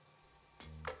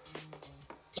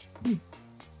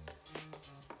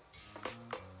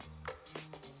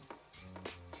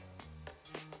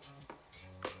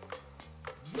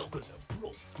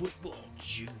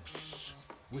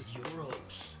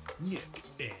Nick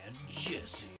and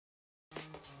Jesse.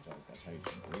 That's how you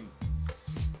should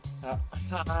breathe.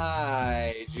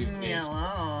 Hi, Juice Nation.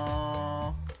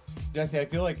 Hello. Jesse, I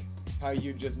feel like how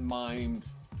you just mimed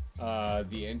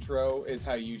the intro is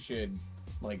how you should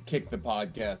like kick the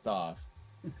podcast off.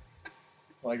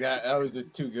 Like that was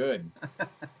just too good.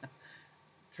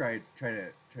 Try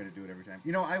to do it every time.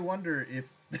 You know, I wonder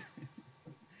if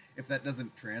if that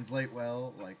doesn't translate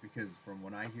well, like because from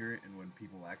when I hear it and when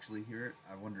people actually hear it,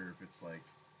 I wonder if it's like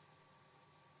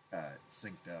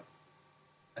synced up.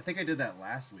 I think I did that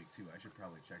last week too. I should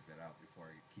probably check that out before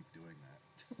I keep doing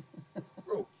that.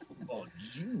 Bro, football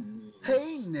juice.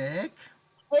 Hey Nick,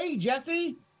 Hey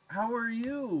Jesse, how are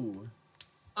you?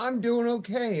 I'm doing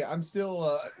okay. I'm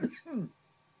still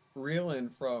reeling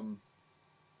from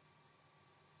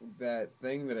that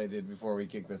thing that I did before we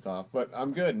kicked this off, but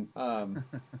I'm good.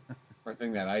 Or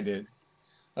thing that I did.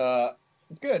 Uh,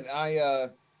 good. I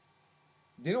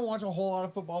didn't watch a whole lot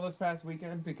of football this past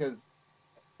weekend because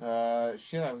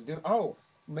shit I was doing. Oh,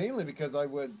 mainly because I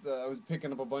was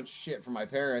picking up a bunch of shit from my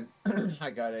parents. I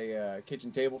got a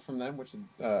kitchen table from them, which is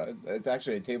it's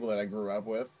actually a table that I grew up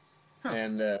with, Huh.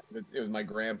 and it was my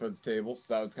grandpa's table,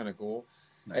 so that was kind of cool.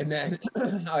 Nice. And then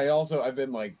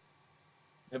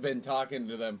I've been talking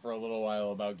to them for a little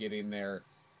while about getting their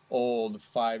old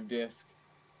 5 disc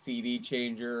CD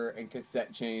changer and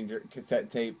cassette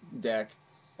tape deck,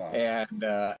 Boss.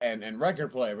 and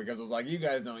record player because I was like, you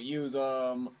guys don't use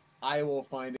them. I will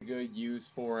find a good use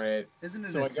for it. Isn't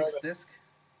it So a I go six to, disc?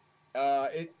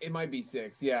 it might be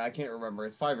 6. Yeah, I can't remember.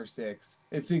 It's 5 or 6.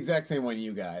 It's the exact same one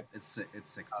you got. It's six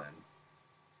then.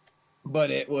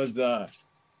 But it was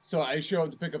so I show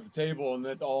up to pick up the table and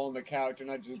it's all on the couch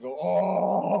and I just go,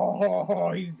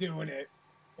 oh, he's doing it.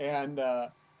 And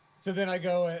so then I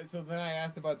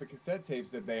asked about the cassette tapes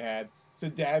that they had. So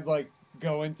dad's like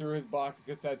going through his box of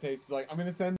cassette tapes. He's like, I'm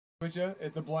gonna send it with you.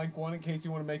 It's a blank one in case you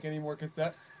want to make any more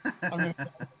cassettes. I'm gonna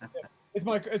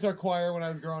it's our choir when I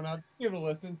was growing up. Just give it a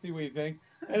listen, see what you think.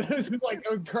 And it was just like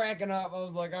I was cracking up. I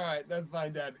was like, all right, that's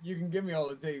fine, Dad. You can give me all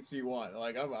the tapes you want.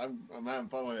 Like I'm having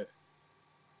fun with it.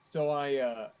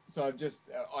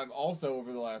 I've also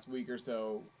over the last week or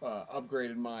so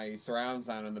upgraded my surround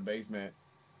sound in the basement.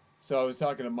 So I was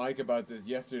talking to Mike about this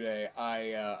yesterday.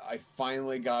 I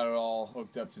finally got it all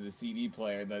hooked up to the CD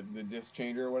player, the disc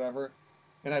changer or whatever,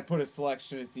 and I put a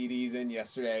selection of CDs in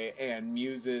yesterday, and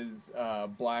Muse's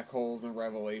Black Holes and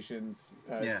Revelations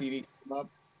Yeah. CD came up,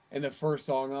 and the first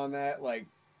song on that, like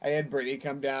I had Brittany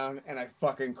come down and I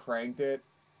fucking cranked it,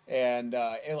 and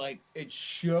it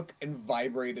shook and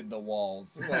vibrated the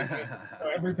walls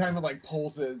every time it like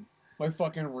pulses, my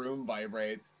fucking room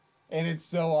vibrates. And it's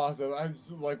so awesome. I'm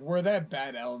just like, we're that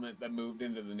bad element that moved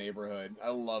into the neighborhood. I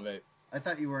love it. I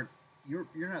thought you weren't. You're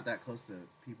not that close to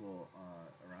people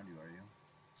around you, are you?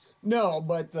 No,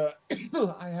 but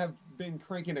I have been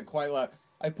cranking it quite a lot.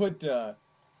 I put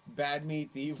Bad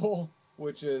Meets Evil,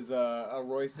 which is a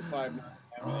Royce to 5 ML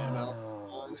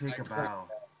Oh, song. take I a crank bow.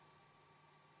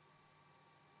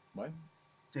 what?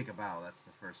 Take a bow. That's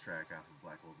the first track off of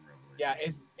Black Holes and Revelation. Yeah,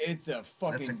 it's a That's a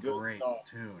fucking good great song.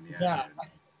 tune. Yeah.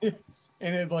 Yeah,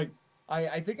 And it's like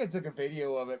I think I took a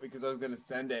video of it because I was gonna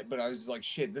send it, but I was just like,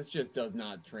 shit, this just does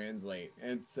not translate.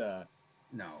 It's no,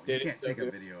 you did it can't so take a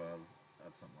good. video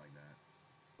of something like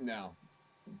that. No.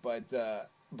 But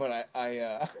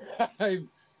I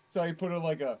so I put in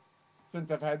like a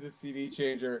since I've had this CD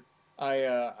changer,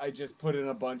 I just put in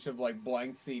a bunch of like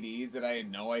blank CDs that I had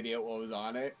no idea what was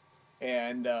on it.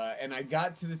 And I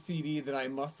got to the CD that I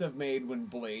must have made when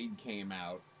Blade came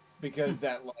out because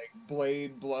that like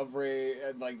Blade Blovray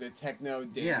and like the techno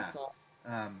dance Yeah. song.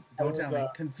 I Don't was tell me.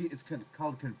 It's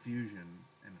called Confusion,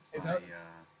 and it's is by. that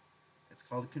It's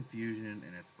called Confusion,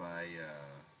 and it's by.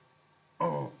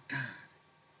 Oh God.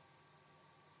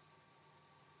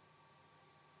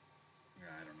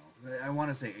 I don't know. I want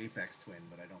to say Aphex Twin,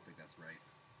 but I don't think that's right.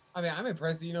 I mean I'm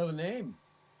impressed that you know the name.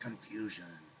 Confusion.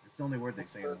 It's the only word they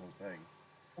say in the whole thing.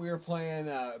 We were playing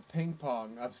ping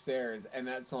pong upstairs and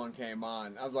that song came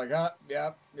on. I was like, ah,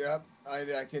 yep.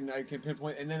 I can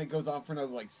pinpoint and then it goes on for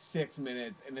another like 6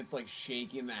 minutes and it's like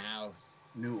shaking the house.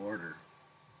 New Order.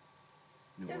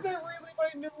 New Is Order. that really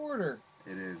by New Order?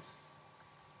 It is.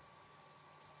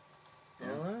 All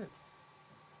Yeah. right.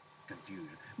 Confusion.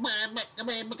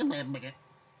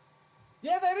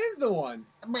 Yeah, that is the one.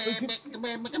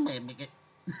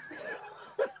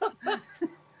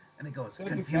 And it goes That's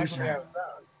Confusion. exactly how it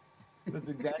sounds. That's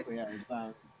exactly how it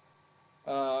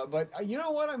sounds. But you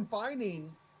know what I'm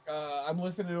finding? I'm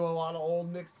listening to a lot of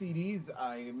old Nick CDs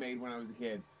I made when I was a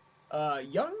kid.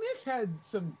 Young Nick had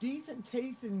some decent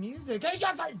taste in music. Hey,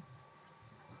 Jesse!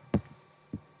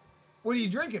 What are you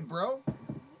drinking, bro?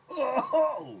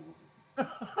 Oh!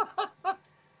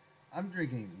 I'm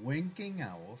drinking Winking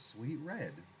Owl Sweet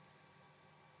Red.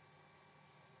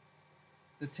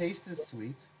 The taste is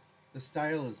sweet. The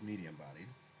style is medium bodied.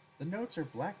 The notes are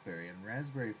blackberry and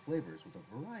raspberry flavors with a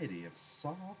variety of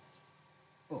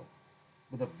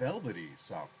with a velvety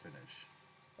soft finish.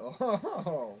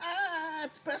 Oh.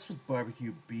 It's best with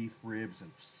barbecue beef ribs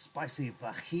and spicy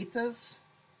fajitas.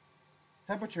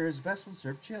 Temperature is best when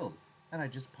served chilled. And I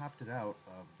just popped it out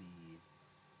of the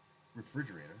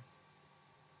refrigerator.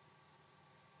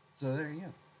 So there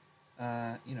you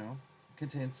go.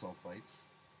 Contains sulfites.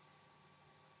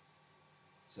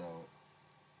 So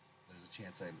there's a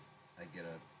chance I get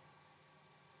a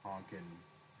honkin'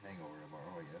 hangover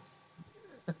tomorrow, I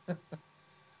guess.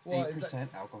 Well,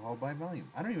 8% alcohol by volume.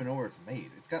 I don't even know where it's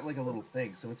made. It's got like a little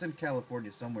thing. So it's in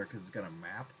California somewhere because it's got a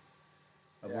map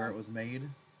of where it was made.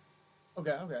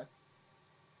 Okay.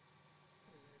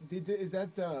 Is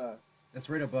that That's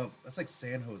right above. That's like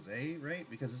San Jose, right?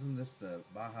 Because isn't this the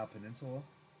Baja Peninsula?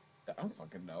 I don't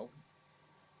fucking know.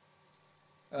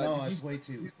 No, it's way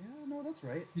too. Yeah, no, that's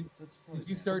right. That's probably Did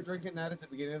you San start Jose. drinking that at the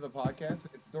beginning of the podcast?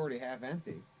 It's already half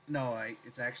empty. No,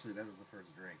 it's actually that was the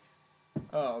first drink.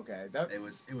 Oh, okay. It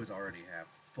was already half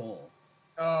full.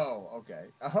 Oh, okay.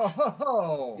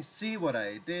 Oh, You see what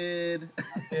I did?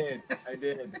 I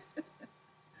did.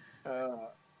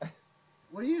 What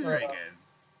are you drinking?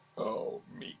 Oh,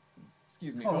 meat.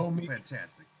 Excuse me. Oh, meat.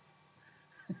 fantastic.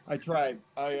 I tried.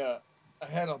 I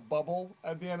had a bubble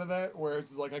at the end of that where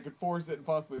it's like I could force it and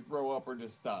possibly throw up or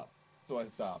just stop. So I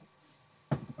stopped.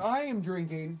 I am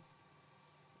drinking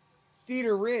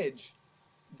Cedar Ridge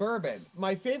bourbon.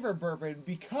 My favorite bourbon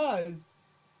because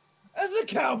the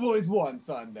Cowboys won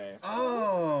Sunday.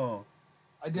 Oh,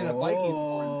 I did a Vikings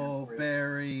one.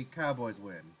 Barry Cowboys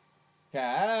win.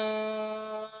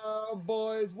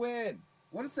 Cowboys win.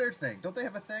 What is their thing? Don't they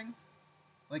have a thing?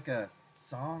 Like a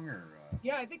song or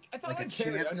Yeah, I thought like a like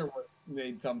Carrie chant? Underwood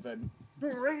made something.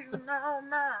 Waiting all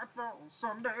night for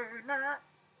Sunday night.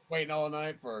 Waiting all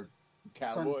night for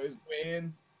Cowboys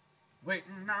win.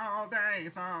 Waiting all day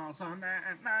for Sunday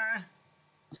night.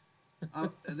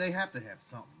 They have to have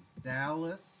something.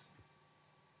 Dallas.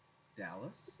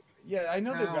 Yeah, I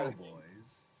know they've got a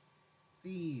Cowboys.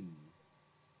 Theme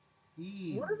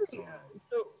What are the, song.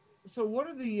 so what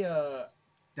are the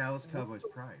Dallas Cowboys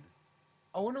pride.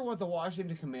 I wonder what the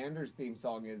Washington Commanders theme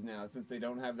song is now since they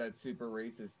don't have that super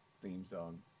racist theme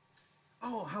song.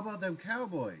 Oh, how about them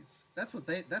Cowboys? That's what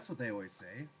they always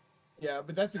say. Yeah,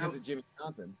 but that's because Now- of Jimmy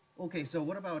Johnson. Okay, so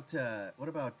what about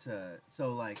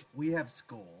so like we have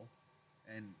Skull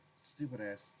and stupid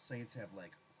ass Saints have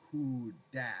like Who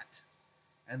Dat,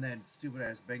 and then stupid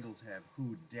ass Bengals have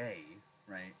Who Day,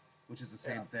 right? Which is the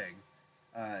same thing.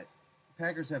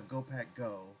 Packers have Go Pack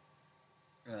Go.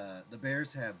 The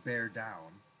Bears have Bear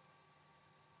Down.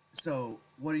 So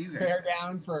what do you guys Bear have?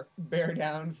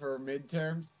 down for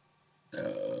midterms.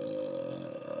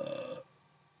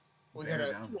 We Bear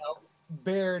gotta down.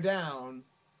 bear down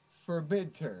for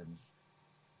midterms.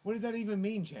 What does that even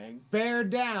mean, Chang? Bear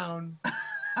down.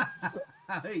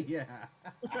 Yeah,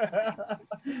 I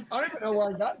don't even know where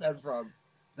I got that from.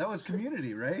 that was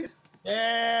Community, right?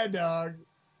 Yeah, dog.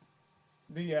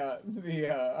 I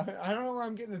don't know where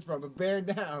I'm getting this from, but bear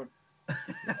down.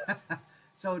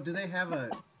 So do they have a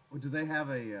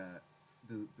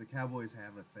the Cowboys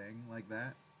have a thing like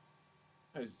that?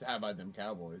 How about them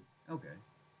Cowboys? Okay,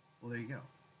 well there you go.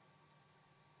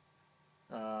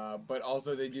 But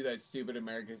also they do that stupid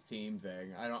America's team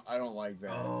thing. I don't like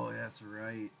that. Oh, that's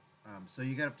right. So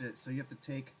you have to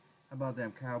take how about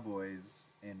them Cowboys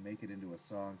and make it into a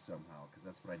song somehow, because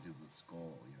that's what I did with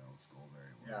Skull. Skull very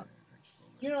well. Yeah. I drink Skull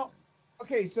very well.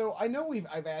 Okay, so I know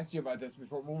I've asked you about this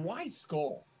before, but why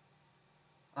Skull?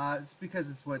 It's because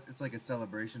it's like a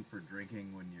celebration for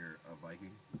drinking when you're a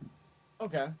Viking.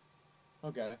 Okay.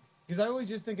 Because I always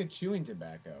just think of chewing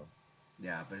tobacco.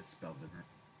 Yeah, but it's spelled different.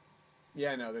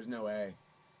 Yeah, no, there's no A.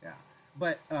 Yeah,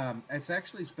 but it's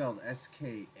actually spelled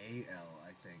Skal,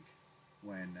 I think,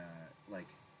 when like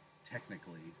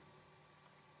technically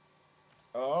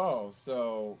Oh,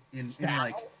 so in Stout?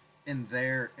 like in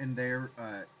their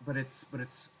but it's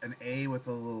an A with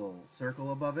a little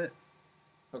circle above it.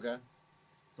 Okay.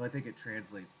 So I think it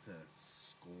translates to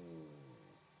skull,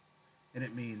 and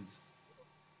it means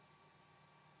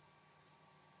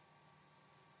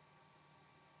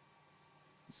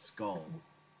skull.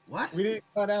 What? We didn't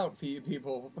cut out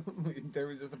people. There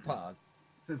was just a pause.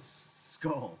 It says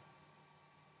skull.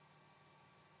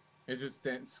 It's just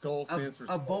skull stands for A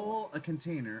skull. bowl, a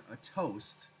container, a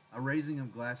toast, a raising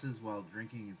of glasses while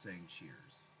drinking and saying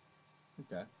cheers.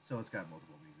 Okay. So it's got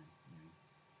multiple meaning.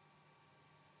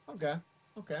 Okay.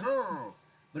 Okay.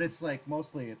 But it's like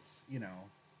mostly it's you know,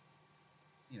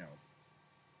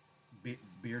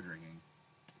 beer drinking,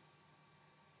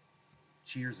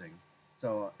 cheersing.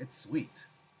 So it's sweet.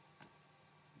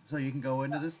 So you can go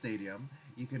into the stadium,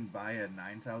 you can buy a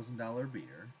 $9,000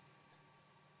 beer,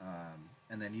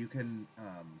 and then you can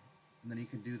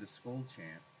do the skull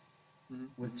chant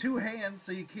with two hands,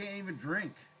 so you can't even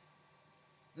drink.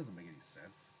 Doesn't make any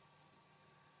sense.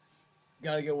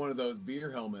 Gotta get one of those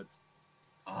beer helmets.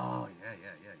 Oh yeah.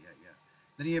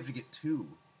 Then you have to get two.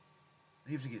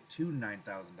 Then you have to get two $9,000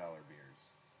 beers.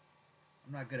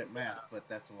 I'm not good at math, but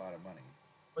that's a lot of money.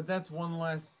 But that's one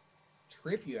less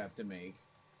trip you have to make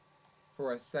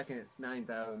for a second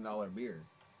 $9,000 beer.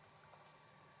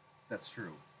 That's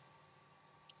true.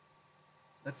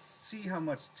 Let's see how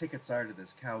much tickets are to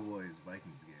this Cowboys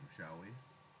Vikings game, shall we?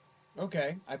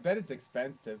 Okay, I bet it's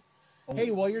expensive. Oh,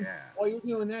 Hey, while you're yeah.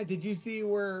 doing that, did you see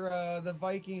where the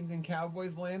Vikings and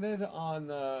Cowboys landed on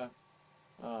the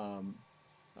power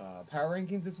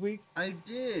rankings this week? I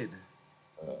did.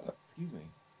 Excuse me.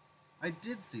 I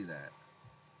did see that.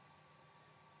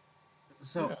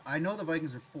 So Yeah. I know the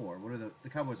Vikings are 4. What are the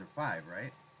Cowboys are 5,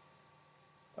 right?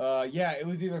 Yeah, it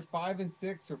was either 5 and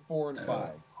 6 or 4 and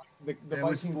 5. The It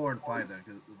was Vikings 4 and 5 then,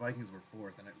 because the Vikings were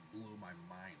 4th, and it blew my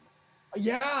mind.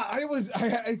 Yeah, I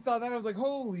saw that. I was like,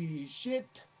 holy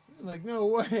shit! Like, no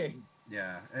way.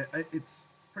 Yeah, it's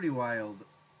pretty wild.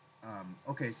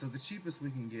 Okay, so the cheapest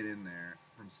we can get in there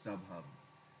from StubHub,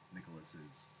 Nicholas,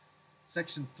 is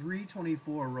section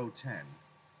 324, row 10,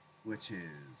 which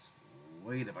is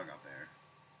way the fuck up there.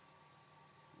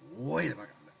 Way the fuck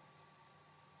up there.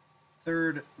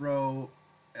 Third row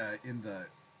in the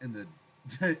in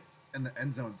the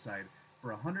end zone side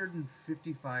for $155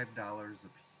 a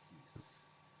piece.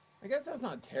 I guess that's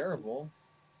not terrible.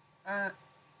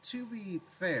 To be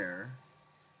fair,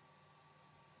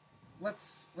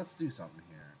 let's do something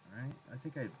here, all right? I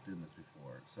think I've done this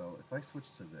before. So if I switch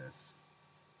to this,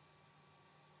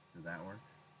 did that work?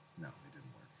 No, it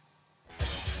didn't work.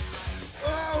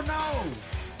 Oh no!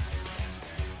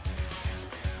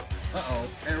 Uh-oh,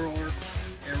 error.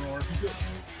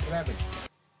 What happened?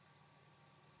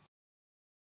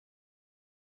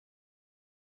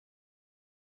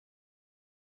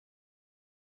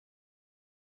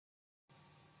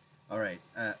 All right,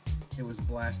 it was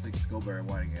blasting Skullberry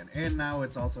Wine again, and now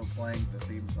it's also playing the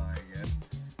theme song again.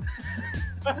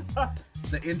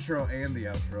 The intro and the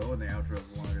outro, and the outro is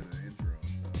longer than the intro,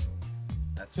 so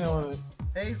that's Killing it.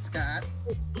 Hey, Scott.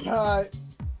 Welcome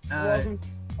to the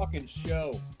fucking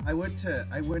show. I went to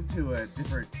a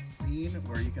different scene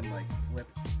where you can like flip,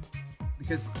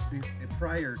 because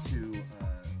prior to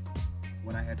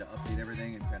when I had to update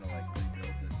everything and kind of like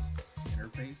rebuild this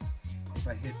interface, if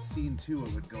I hit scene 2,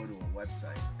 it would go to a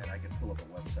website, and I could pull up a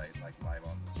website like live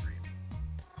on the stream.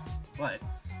 But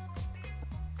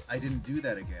I didn't do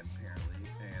that again apparently,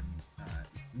 and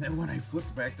then when I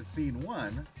flipped back to scene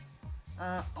 1,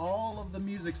 all of the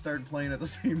music started playing at the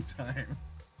same time.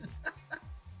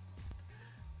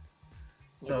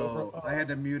 So I had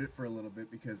to mute it for a little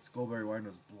bit because Skullberry Wine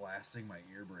was blasting my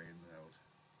ear brains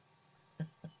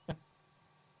out.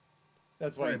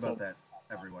 That's why Sorry about that,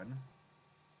 everyone.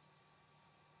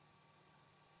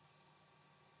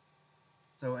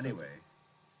 So anyway,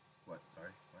 what?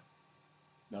 Sorry, what?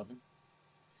 Nothing.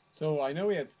 So I know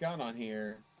we had Scott on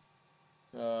here.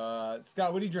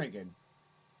 Scott, what are you drinking?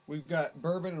 We've got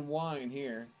bourbon and wine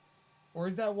here. Or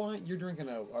is that wine? You're drinking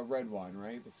a red wine,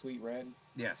 right? The sweet red?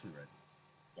 Yeah, sweet red.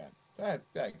 Yeah, so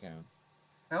that counts.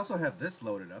 I also have this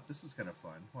loaded up. This is kind of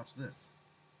fun. Watch this.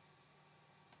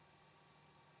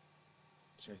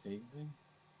 Should I say anything?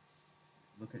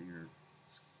 Look at your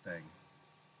thing.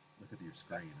 Look at your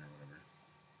screen or whatever.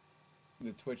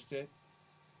 The Twitch sit?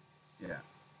 Yeah.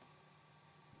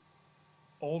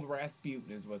 Old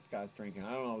Rasputin is what Scott's drinking.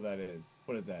 I don't know what that is.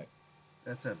 What is that?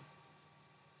 That's a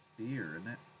beer, isn't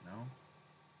it? No?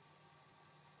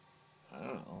 I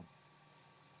don't know.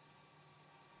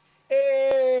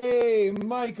 Hey,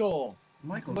 Michael!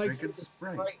 Michael's Mike's drinking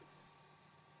Sprite.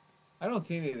 I don't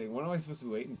see anything. What am I supposed to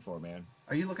be waiting for, man?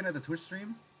 Are you looking at the Twitch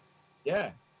stream?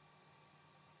 Yeah.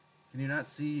 Can you not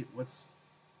see what's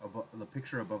the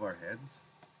picture above our heads?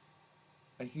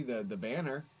 I see the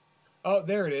banner. Oh,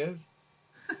 there it is.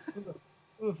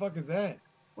 Who the fuck is that?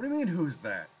 What do you mean, who's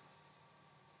that?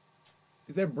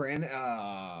 Is that Brandon?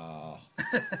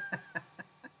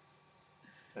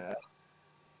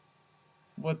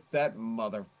 What's that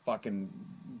motherfucking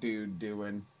dude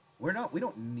doing? We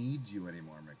don't need you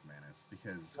anymore, McManus,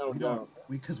 because No, we don't.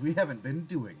 Because we haven't been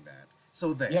doing that.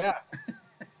 So there. Yeah.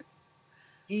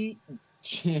 Eat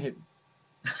shit.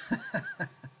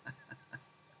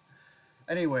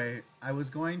 Anyway, I was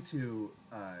going to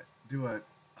do a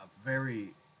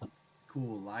very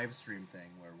cool live stream thing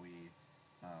where we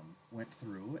went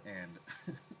through and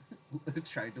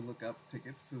tried to look up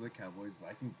tickets to the Cowboys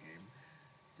Vikings game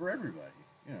for everybody.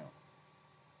 You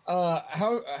know,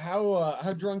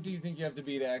 How drunk do you think you have to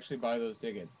be to actually buy those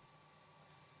tickets?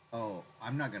 oh,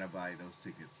 I'm not gonna buy those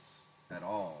tickets at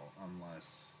all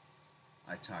unless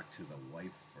I talk to the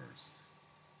wife first,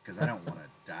 because I don't want to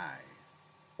die.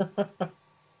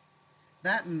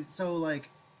 That and so like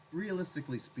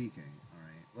realistically speaking, all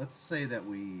right. Let's say that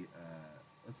we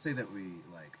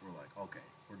like we're like okay,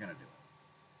 we're gonna do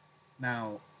it.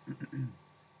 Now,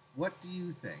 what do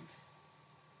you think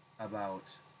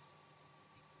about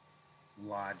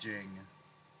lodging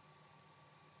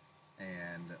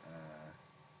and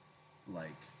like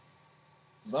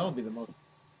That'll be stuff? the most.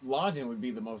 Lodging would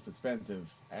be the most expensive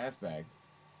aspect.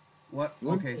 What? You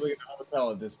wouldn't Okay, be able to get a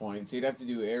hotel at this point, so you'd have to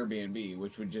do Airbnb,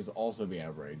 which would just also be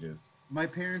outrageous. my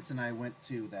parents and I went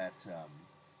to that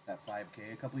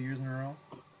 5K a couple years in a row.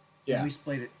 Yeah. And we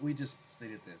splayed it. We just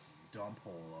stayed at this dump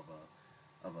hole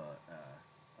of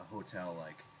a hotel,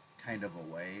 like kind of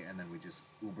away, and then we just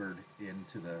Ubered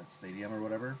into the stadium or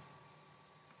whatever.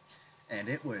 And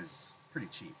it was pretty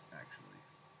cheap, actually.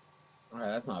 All right,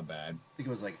 that's not bad. I think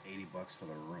it was like $80 for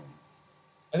the room.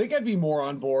 I think I'd be more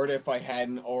on board if I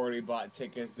hadn't already bought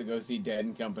tickets to go see Dead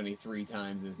and Company 3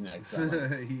 times this next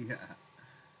summer. Yeah.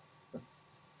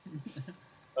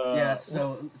 Uh, Yeah.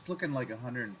 So it's looking like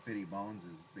 150 bones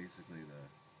is basically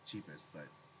the cheapest, but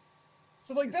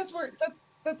So like that's where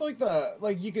that's like the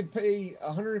like you could pay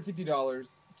 $150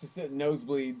 to sit in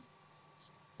nosebleeds,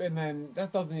 and then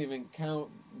that doesn't even count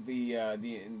the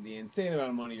insane amount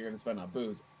of money you're going to spend on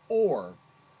booze. Or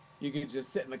you could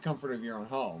just sit in the comfort of your own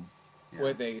home yeah.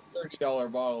 with a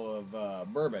 $30 bottle of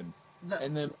bourbon The-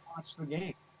 and then watch the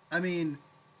game. I mean,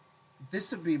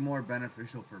 this would be more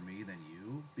beneficial for me than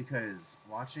you because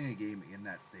watching a game in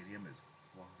that stadium is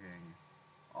fucking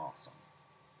awesome.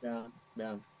 Yeah,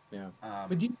 yeah, yeah. Um,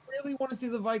 But do you really want to see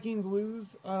the Vikings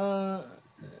lose,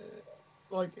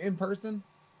 like in person?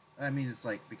 I mean, it's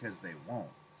like because they won't,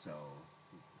 so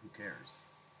who cares?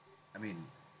 I mean,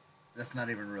 that's not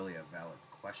even really a valid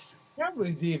question.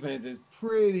 Cowboys defense is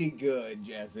pretty good,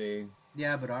 Jesse.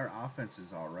 Yeah, but our offense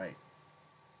is all right.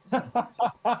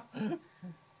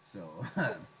 So,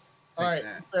 All right,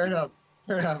 that. fair enough.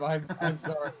 Fair enough. I'm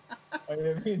sorry. I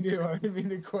didn't mean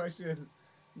to question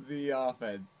the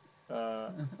offense.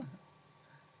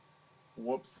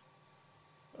 Whoops.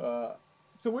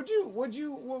 So what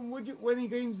any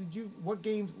games did you what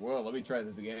games well let me try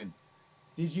this again.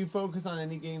 Did you focus on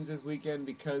any games this weekend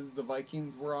because the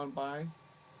Vikings were on bye?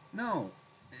 No,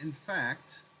 in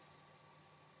fact,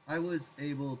 I was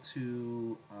able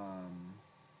to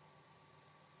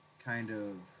kind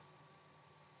of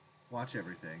watch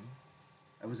everything.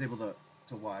 I was able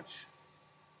to watch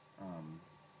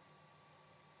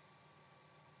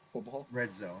Football?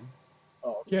 Red Zone,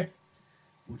 Oh, okay.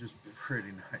 which is pretty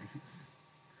nice.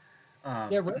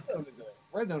 Yeah,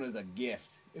 Red Zone is a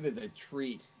gift. It is a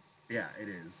treat. Yeah, it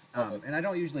is. Okay. And I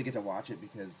don't usually get to watch it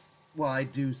because, well, I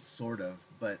do sort of,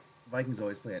 but Vikings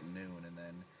always play at noon, and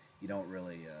then you don't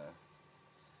really.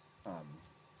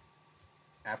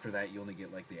 After that, you only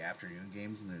get like the afternoon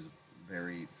games, and there's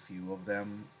very few of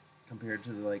them compared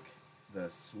to the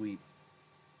sweet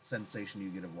sensation you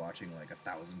get of watching like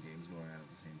 1,000 games going on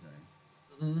at the same time.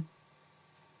 Mm-hmm.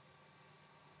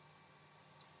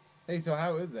 Hey, so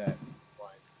how is that?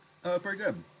 Pretty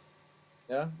good.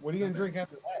 Yeah. What are you gonna Not drink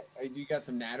after that? You got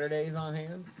some Natter Days on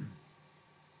hand?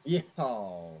 Yeah.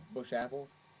 Oh, Bush Apple.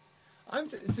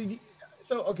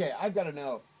 So okay. I've got to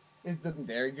know.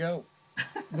 There you go.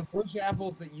 The Bush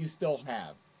Apples that you still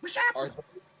have Bush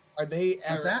are they?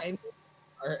 What's that?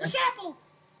 Bush Apple.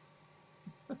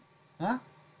 Huh?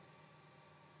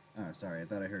 Oh, sorry. I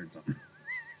thought I heard something.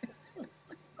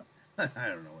 I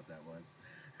don't know what that was.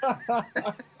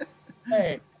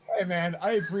 Hey, man,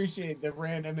 I appreciate the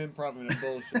random improv and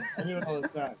bullshit. I do it all the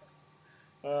time.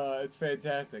 It's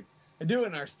fantastic. I do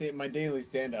it in my daily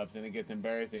stand-ups, and it gets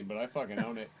embarrassing, but I fucking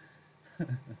own it.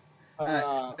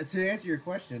 To answer your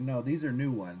question, no, these are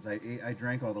new ones. I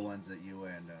drank all the ones that you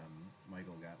and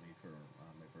Michael got me for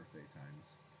my birthday times.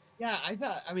 Yeah,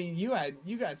 I mean,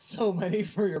 you got so many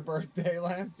for your birthday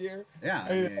last year. Yeah,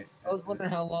 I was wondering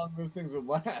how long those things would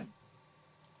last.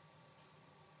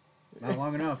 not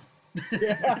long enough.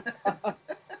 Yeah.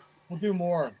 We'll do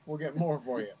more. We'll get more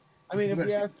for you. I mean, if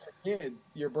we ask our kids,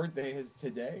 your birthday is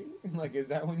today? Like, is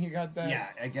that when you got that? Yeah,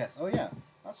 I guess. Oh yeah,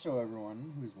 I'll show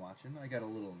everyone who's watching. I got a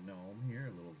little gnome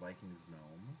here, a little Vikings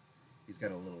gnome. He's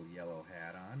got a little yellow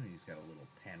hat on, and he's got a little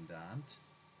pendant.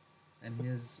 and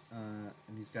he's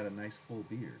got a nice full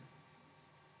beard.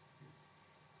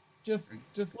 Just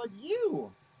like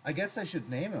you. I guess I should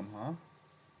name him, huh?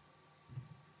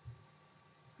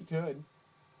 You could.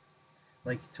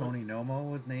 Like Tony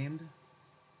Nomo was named.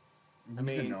 I He's a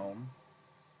mean, gnome.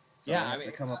 So yeah, I I have mean,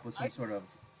 to come up with some sort of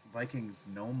Vikings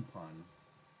gnome pun.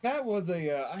 that was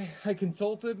I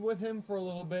consulted with him for a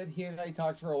little bit. He and I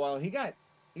talked for a while. He got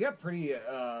pretty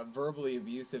verbally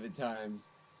abusive at times,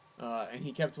 and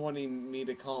he kept wanting me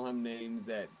to call him names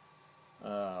that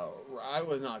I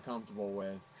was not comfortable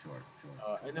with. Sure.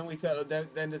 And then we settled.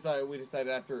 Then we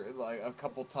decided after like a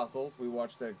couple tussles, we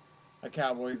watched a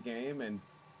Cowboys game, and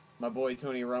my boy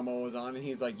Tony Romo was on, and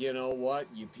he's like, you know what,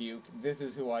 you puke. This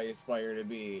is who I aspire to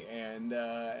be, and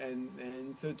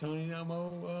so Tony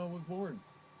Romo was born.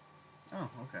 Oh,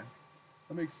 okay.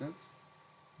 That makes sense.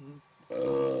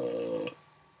 You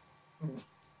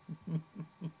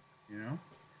know? Do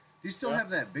you still Yeah. have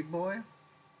that big boy?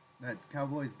 That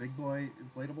Cowboys big boy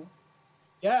inflatable?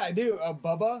 Yeah, I do.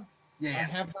 Bubba. Yeah.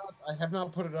 I have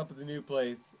not put it up at the new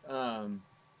place.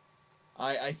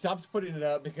 I stopped putting it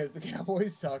up because the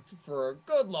Cowboys sucked for a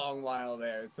good long while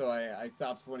there, so I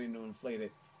stopped wanting to inflate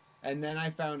it. And then I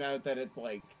found out that it's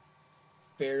like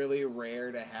fairly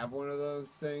rare to have one of those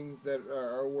things that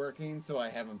are working, so I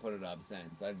haven't put it up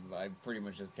since. I've pretty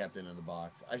much just kept it in the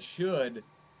box. I should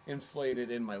inflate it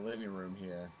in my living room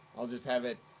here. I'll have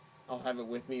it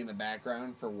with me in the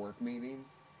background for work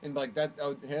meetings. And like that,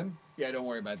 oh, him? Yeah, don't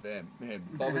worry about them. Him.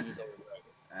 Bubba's just over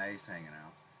there. He's hanging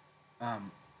out.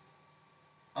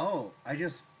 Oh, I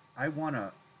just want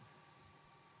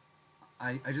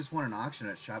an auction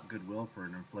at Shop Goodwill for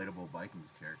an inflatable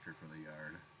Vikings character for the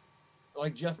yard.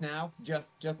 Like just now?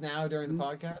 Just now during the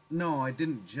podcast? No, I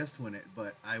didn't just win it,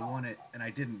 but I won it, and I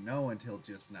didn't know until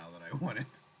just now that I won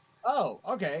it. Oh,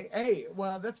 okay. Hey,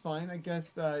 well, that's fine. I guess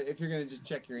if you're going to just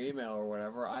check your email or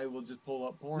whatever, I will just pull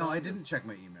up porn. No, I didn't check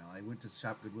my email. I went to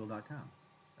shopgoodwill.com.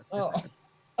 That's Oh.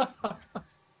 different.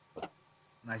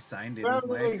 And I signed in with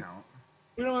my account.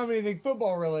 We don't have anything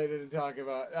football related to talk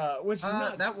about, which is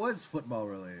not... That was football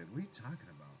related. What are you talking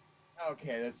about?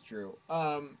 Okay, that's true.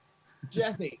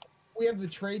 Jesse, we have the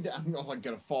trade... I'm going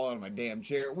to fall out of my damn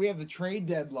chair. We have the trade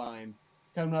deadline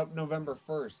coming up November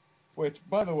 1st, which,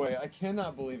 by the way, I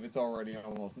cannot believe it's already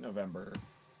almost November.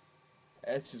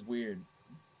 That's just weird.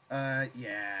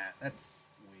 Yeah,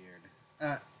 that's weird.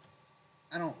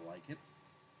 I don't like it.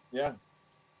 Yeah.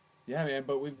 Yeah, man,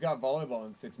 but we've got volleyball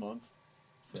in 6 months,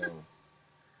 so...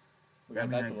 I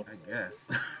guess.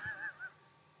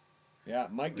 Yeah,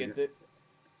 Mike gets it.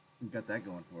 We got that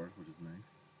going for us, which is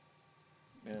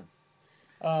nice.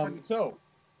 Yeah. So,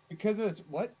 because of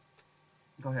what?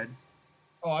 Go ahead.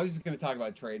 Oh, I was just going to talk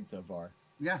about trade so far.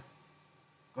 Yeah.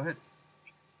 Go ahead.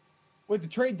 With the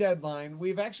trade deadline,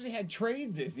 we've actually had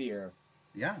trades this year.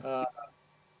 Yeah.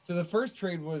 So the first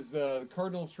trade was the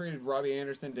Cardinals traded Robbie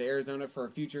Anderson to Arizona for a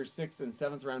future 6th and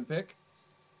 7th round pick.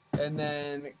 And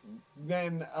then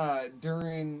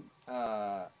during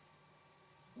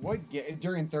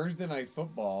during Thursday Night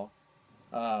Football,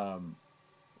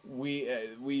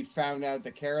 we found out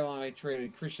that Carolina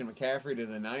traded Christian McCaffrey to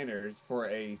the Niners for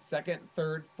a 2nd,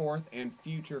 3rd, 4th, and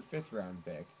future 5th round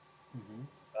pick. Mm-hmm.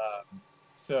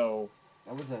 So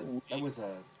that was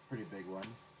a pretty big one.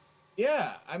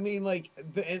 Yeah, I mean, like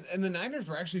the Niners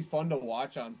were actually fun to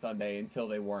watch on Sunday until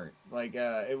they weren't. Like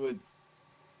it was.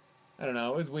 I don't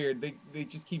know. It was weird. They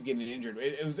just keep getting injured.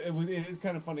 It is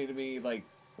kind of funny to me. Like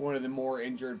one of the more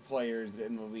injured players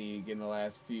in the league in the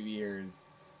last few years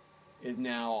is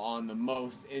now on the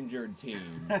most injured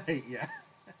team. Yeah.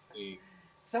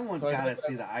 Someone's got to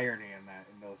see the irony in that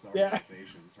in those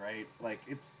organizations, right? Like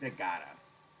they gotta.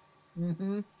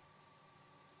 Mm-hmm.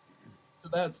 So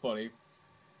that's funny.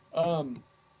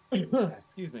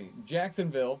 Excuse me.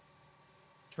 Jacksonville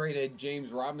traded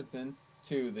James Robinson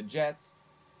to the Jets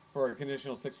for a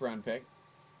conditional 6th round pick.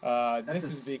 This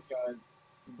is because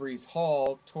Breece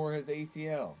Hall tore his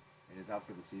ACL. It is out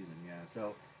for the season, yeah.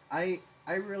 So I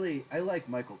like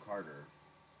Michael Carter.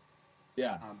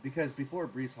 Yeah. Because before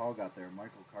Breece Hall got there,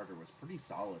 Michael Carter was pretty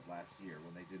solid last year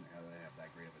when they didn't have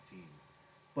that great of a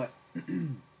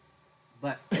team.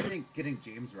 But I think getting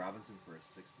James Robinson for a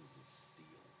 6th is a steal.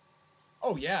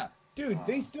 Oh yeah. Dude,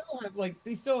 they still have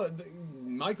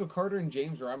Michael Carter and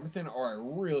James Robinson are a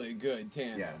really good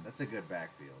tandem. Yeah, that's a good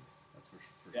backfield. That's for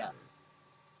yeah. sure.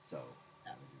 So,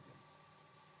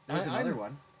 there's another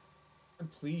one. I'm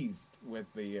pleased with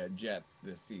the Jets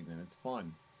this season. It's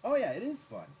fun. Oh yeah, it is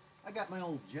fun. I got my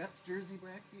old Jets jersey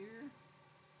back here.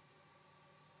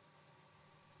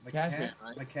 My Cashman,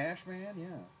 right? My Cashman,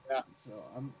 yeah. Yeah. So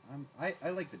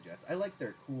I like the Jets. I like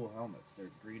their cool helmets. Their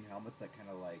green helmets that kind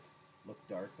of like look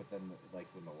dark, but then like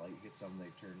when the light hits them, they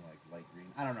turn like light green.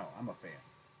 I don't know. I'm a fan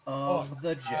Oh, of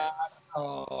the Jets.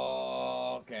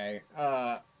 oh, okay.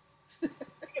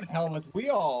 Speaking of helmets, we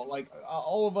all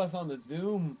all of us on the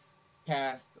Zoom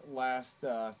cast last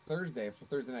Thursday for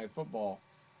Thursday Night Football.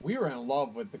 We were in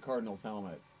love with the Cardinals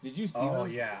helmets. Did you see Oh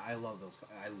those? yeah, I love those.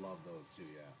 I love those too.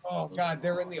 Yeah, Oh those God, are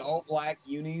they're in the awesome. all black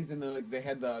unis and they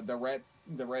had the red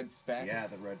Yeah, specks.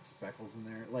 the red speckles in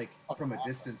there. Like Fucking from a awesome.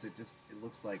 distance, it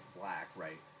looks like black,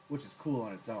 right? Which is cool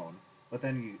on its own. But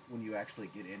then when you actually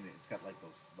get in it, it's got like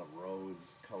the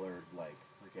rose colored like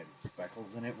freaking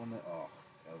speckles in it. When the oh,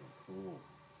 that was cool.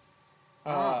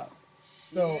 Uh, Oh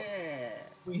so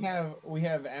shit! we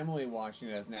have Emily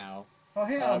watching us now. Oh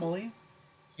hey Uh, Amelie.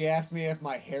 she asked me if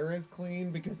my hair is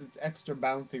clean because it's extra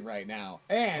bouncy right now,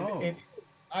 and Oh, it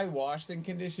I washed and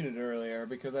conditioned it earlier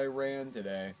because I ran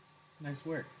today. nice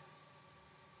work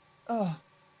Oh,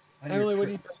 on your Emily, what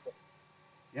do trip. you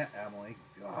Yeah, Emily.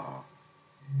 Oh,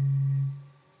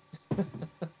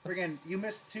 friggin', you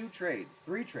missed 2 trades,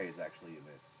 3 trades actually. You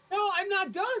missed. No, I'm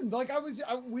not done.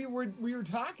 We were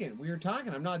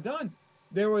talking. I'm not done.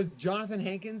 There was Jonathan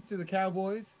Hankins to the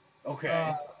Cowboys, uh,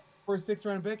 Okay. for a 6th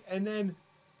round pick, and then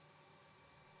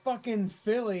fucking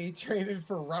Philly traded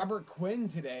for Robert Quinn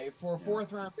today for a Yeah.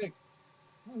 4th round pick.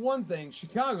 One thing,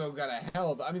 Chicago got a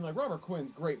hell of. I mean, like Robert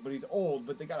Quinn's great, but he's old.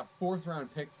 But they got a 4th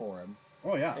round pick for him,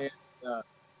 Oh yeah. and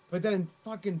but then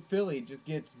fucking Philly just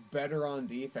gets better on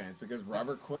defense because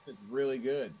Robert Quinn is really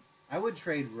good. I would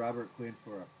trade Robert Quinn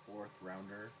for a 4th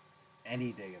rounder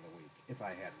any day of the week if I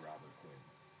had Robert Quinn.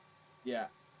 Yeah,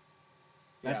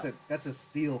 That's yeah, a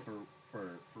steal for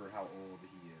how old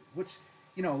he is. Which,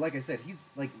 like I said, he's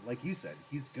like you said,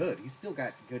 he's good. He's still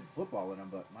got good football in him,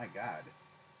 but my God,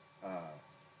 uh,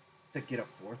 to get a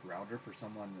 4th rounder for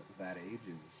someone that age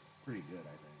is pretty good.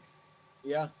 I think.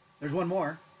 yeah. There's one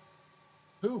more.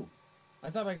 Who? I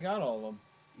thought I got all of them.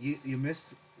 You missed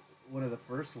one of the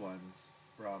first ones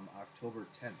from October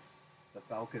 10th. The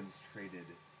Falcons traded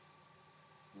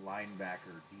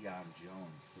linebacker Deion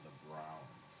Jones to the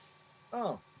Browns.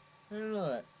 Oh, I didn't know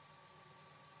that.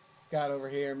 Scott over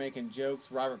here making jokes.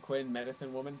 Robert Quinn,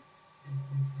 medicine woman.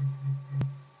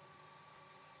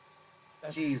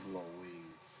 That's, Jeez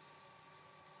Louise.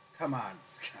 Come on,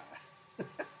 Scott.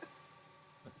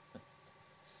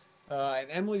 and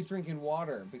Emily's drinking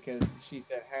water because she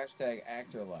said hashtag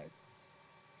actor life.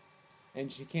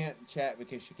 And she can't chat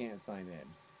because she can't sign in.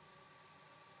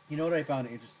 You know what I found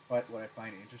what I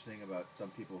find interesting about some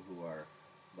people who are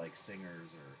like singers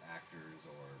or actors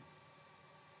or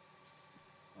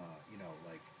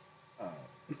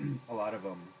a lot of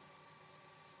them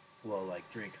will like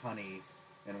drink honey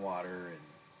and water and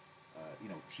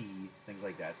tea, things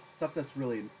like that, stuff that's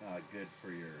really good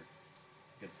for your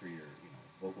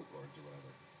vocal cords or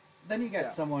whatever. Then you got Yeah.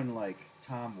 someone like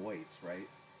Tom Waits, right,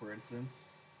 for instance,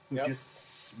 who Yep.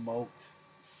 just smoked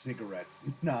cigarettes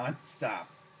nonstop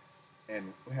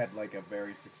and had like a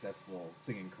very successful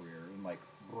singing career. And like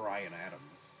Brian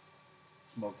Adams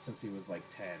smoked since he was like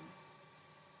 10.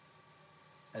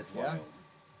 That's Yeah. wild.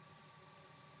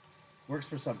 Works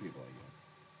for some people, I guess.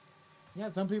 Yeah,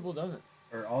 some people doesn't.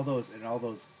 Or all those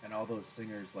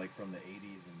singers like from the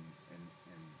 80s and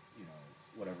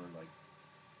whatever, like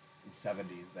the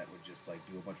 70s, that would just like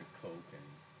do a bunch of coke and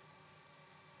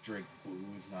drink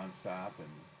booze nonstop. And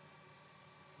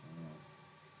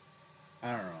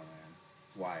I don't know, man.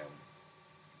 It's wild.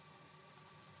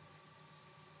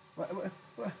 What?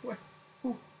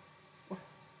 Who? What?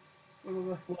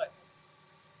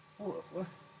 What?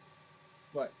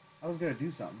 What? I was gonna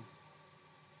do something.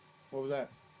 What was that?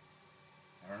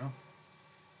 I don't know.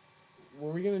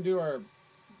 Were we gonna do our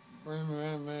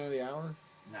of the hour?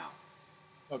 No.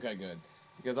 Okay, good.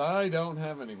 Because I don't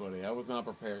have anybody. I was not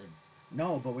prepared.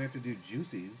 No, but we have to do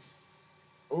juicies.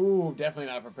 Ooh,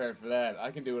 definitely not prepared for that.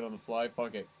 I can do it on the fly.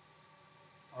 Fuck it.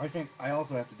 I think I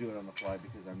also have to do it on the fly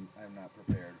because I'm not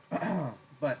prepared.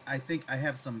 But I think I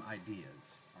have some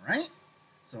ideas. All right.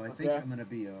 So I think Okay. I'm gonna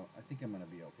be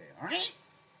okay. All right.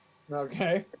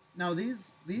 Okay. Now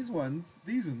these ones,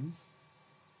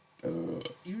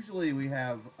 usually we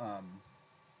have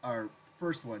our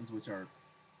first ones, which are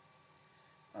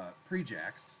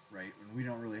pre-jacks, right? And we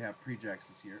don't really have pre-jacks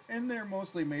this year, and they're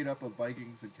mostly made up of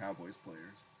Vikings and Cowboys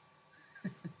players.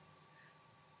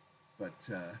 But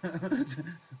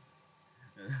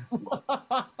What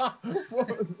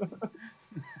was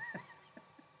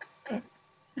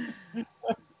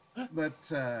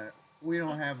but we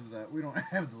don't have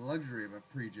the luxury of a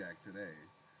pre-jack today.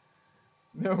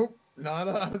 Nope, not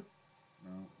us.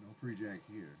 No pre-jack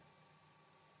here.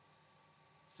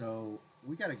 So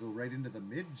we got to go right into the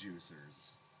mid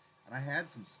juicers. and I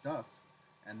had some stuff,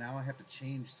 and now I have to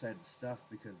change said stuff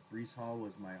because Brees Hall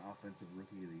was my offensive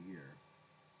rookie of the year.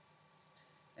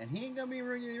 And he ain't gonna be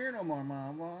rookie of the year no more,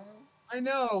 Mom. I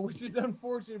know, which is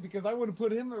unfortunate because I would have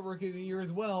put him at rookie of the year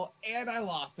as well, and I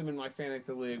lost him in my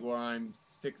fantasy league where I'm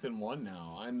 6-1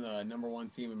 now. I'm the number one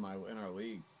team in our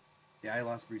league. Yeah, I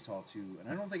lost Brees Hall too, and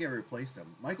I don't think I replaced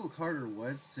him. Michael Carter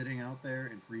was sitting out there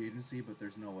in free agency, but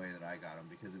there's no way that I got him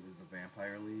because it was the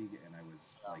Vampire League, and I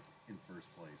was like in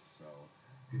first place. So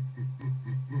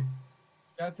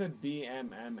Scott said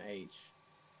BMMH,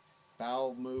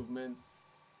 bowel movements.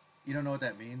 you don't know what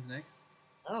that means, Nick?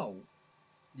 No,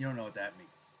 You don't know what that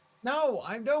means. no,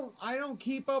 I don't. I don't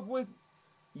keep up with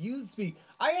youth speak.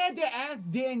 I had to ask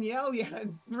Danielle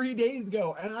 3 days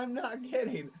ago, and I'm not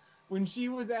kidding. When she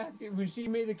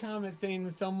made the comment saying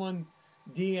that someone's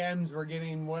DMs were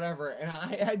getting whatever, and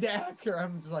I had to ask her,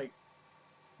 I'm just like,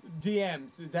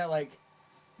 DMs, is that like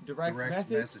direct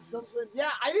messages?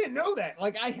 Yeah, I didn't know that.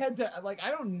 Like, I had to, like,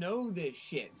 I don't know this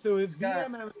shit. So if Scott,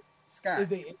 is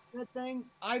the internet thing,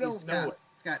 I don't know it.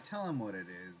 Scott, tell him what it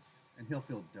is, and he'll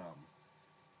feel dumb.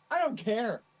 I don't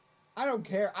care. I don't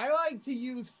care. I like to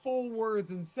use full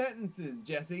words and sentences,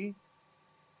 Jesse.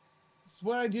 It's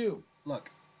what I do. Look.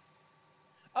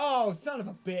 Oh, son of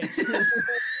a bitch. So,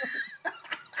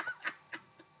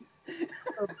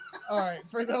 all right,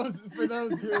 for those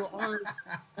who aren't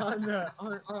on the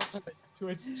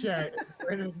Twitch chat,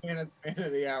 Brandon McManus Man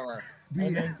of the Hour.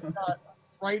 And then Scott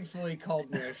rightfully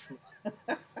called me a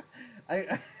schmuck.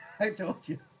 I told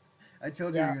you. You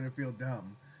were gonna feel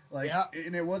dumb. Like,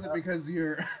 and it wasn't because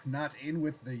you're not in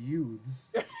with the youths.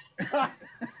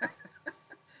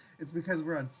 It's because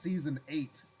we're on season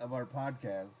 8 of our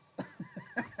podcast.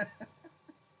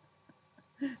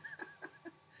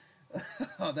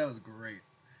 Oh, that was great.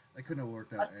 That couldn't have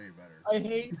worked out any better. I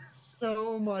hate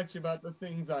so much about the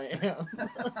things I am.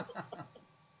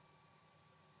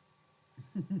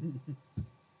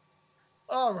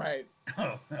 All right.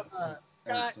 Oh,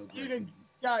 Scott, you can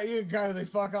kindly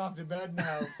fuck off to bed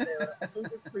now. So I think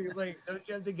it's pretty late. Don't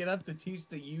you have to get up to teach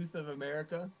the youth of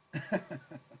America?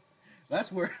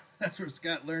 That's where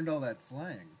Scott learned all that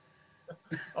slang.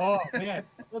 Oh man,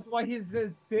 that's why he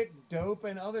says sick, dope,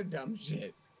 and other dumb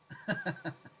shit.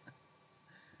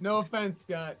 No offense,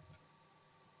 Scott.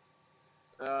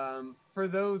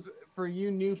 For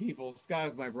you new people, Scott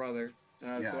is my brother.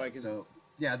 There's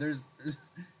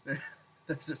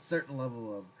a certain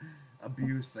level of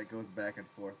abuse that goes back and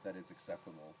forth that is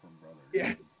acceptable from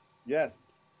brothers. Yes,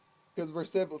 because we're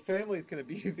simple. Families can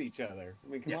abuse each other. I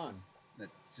mean, come on.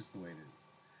 That's just the way it is.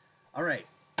 All right,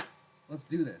 let's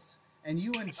do this. And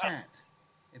you in chat,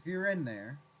 if you're in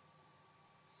there,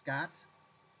 Scott,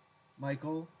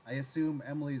 Michael, I assume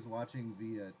Emily's watching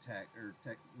via text or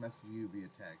messaging you via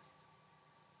text.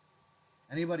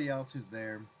 Anybody else who's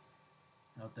there?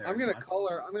 Out there. I'm gonna call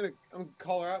her. I'm gonna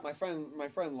call her out. My friend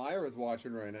Lyra's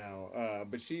watching right now,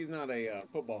 but she's not a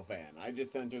football fan. I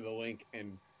just sent her the link,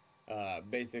 and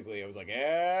basically I was like,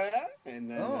 and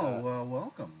then. Oh well,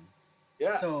 welcome.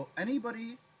 Yeah. So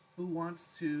anybody who wants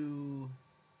to,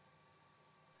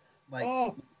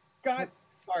 like, Scott.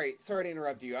 Sorry to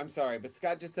interrupt you. I'm sorry, but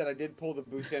Scott just said I did pull the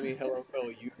Buscemi Hello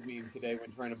Phil youth meme today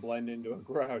when trying to blend into a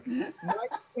crowd.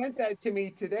 Mike sent that to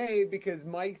me today because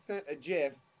Mike sent a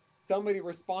GIF. Somebody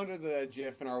responded to that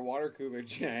GIF in our water cooler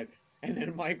chat, and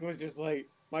then Mike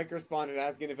responded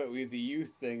asking if it was a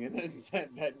youth thing, and then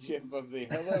sent that GIF of the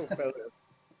hello fellow.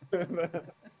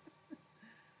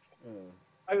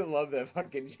 I love that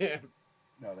fucking GIF.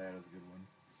 No, that is a good one.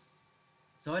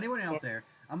 So anyone out there,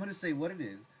 I'm going to say what it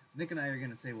is. Nick and I are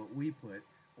going to say what we put,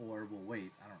 or we'll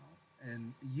wait. I don't know.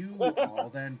 And you all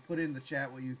then put in the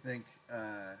chat what you think,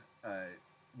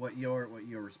 what your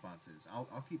response is.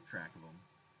 I'll keep track of them.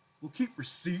 We'll keep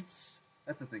receipts.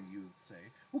 That's the thing you would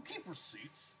say. We'll keep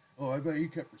receipts. Oh, I bet you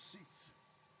kept receipts.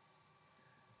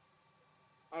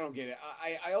 I don't get it.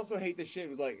 I also hate the shit.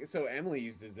 It was like, so Emily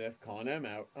uses this, calling him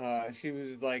out. She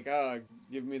was like,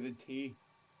 give me the tea.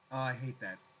 Oh, I hate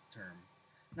that term.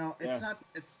 No, it's not.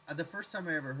 It's the first time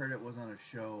I ever heard it was on a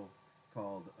show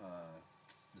called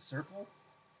The Circle,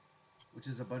 which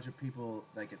is a bunch of people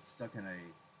that get stuck in a.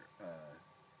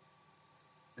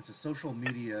 It's a social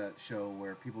media show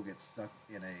where people get stuck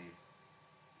in a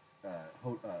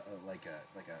like a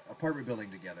apartment building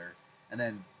together, and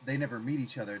then they never meet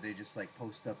each other. They just like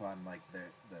post stuff on like the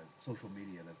social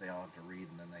media that they all have to read,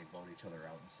 and then they vote each other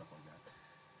out and stuff like that.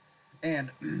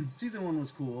 And season 1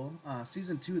 was cool.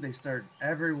 Season 2, they started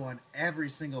every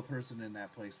single person in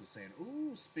that place was saying,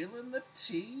 "Ooh, spilling the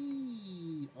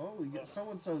tea. Oh, so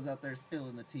and so's out there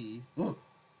spilling the tea." Oh.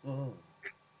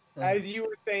 As you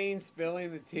were saying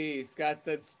spilling the tea, Scott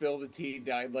said spill the tea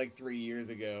died like 3 years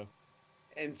ago.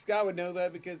 And Scott would know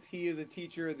that because he is a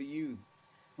teacher of the youths.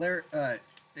 Larry,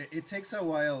 it takes a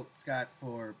while, Scott,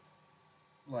 for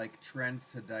like trends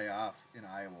to die off in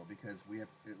Iowa because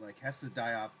it like has to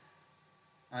die off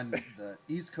on the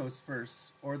East Coast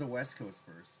first or the West Coast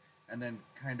first, and then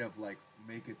kind of like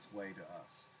make its way to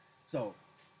us. So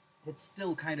it's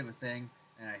still kind of a thing,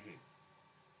 and I hate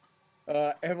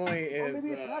it. Emily Or is maybe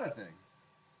it's not a thing.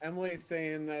 Emily's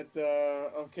saying that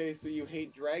okay, so you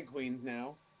hate drag queens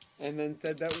now, and then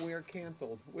said that we're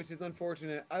canceled, which is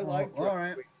unfortunate. I like drag all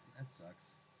right. queens, That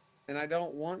sucks. and I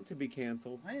don't want to be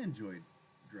canceled. I enjoyed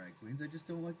drag queens. I just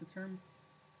don't like the term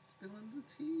spilling the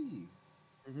tea.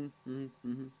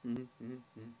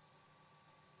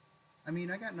 I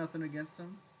mean, I got nothing against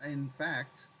them. In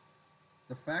fact,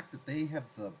 the fact that they have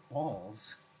the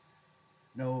balls,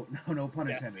 no pun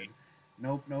Yeah. intended.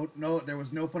 No, there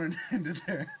was no pun intended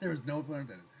there. There was no pun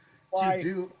intended. Why?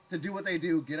 To do what they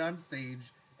do, get on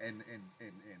stage and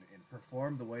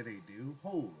perform the way they do.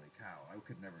 Holy cow, I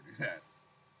could never do that.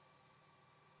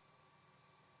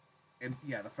 And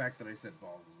yeah, the fact that I said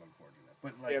balls was unfortunate.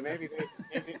 But like, Yeah, maybe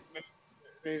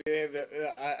they have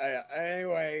the,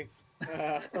 anyway.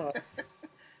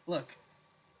 Look,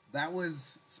 that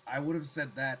was I would have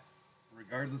said that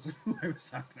regardless of who I was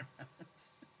talking about.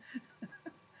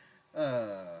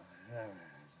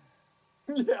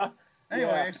 Yeah.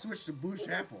 Anyway, Yeah. I switched to Bush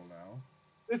Apple now.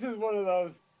 This is one of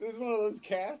those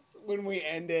casts when we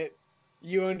end it.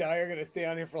 You and I are gonna stay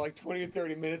on here for like 20 or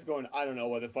 30 minutes going, I don't know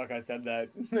why the fuck I said that.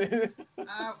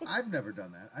 I've never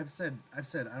done that. I've said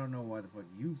I don't know why the fuck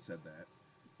you said that.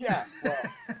 Yeah, well,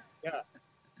 yeah.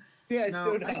 See, I No,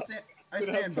 stood I up, stand I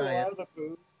stood up stand to by allow it. the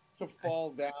food to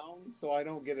fall down so I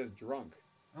don't get as drunk.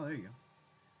 Oh, there you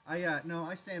go. No,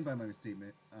 I stand by my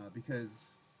statement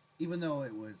because even though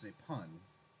it was a pun,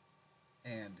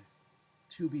 and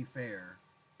to be fair,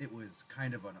 it was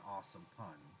kind of an awesome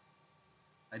pun.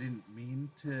 I didn't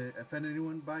mean to offend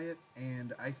anyone by it,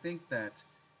 and I think that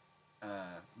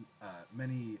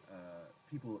many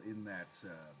people in that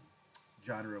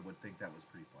genre would think that was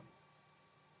pretty funny.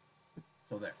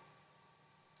 So there.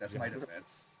 That's my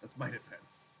defense. That's my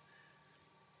defense.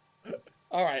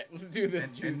 All right, let's do this.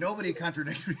 And nobody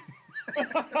contradicts me.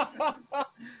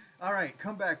 All right,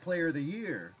 comeback player of the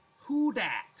year. Who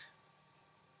dat?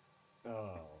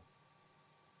 Oh.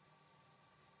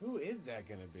 Who is that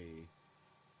gonna be?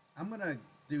 I'm gonna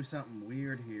do something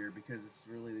weird here because it's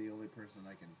really the only person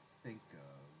I can think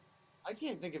of. I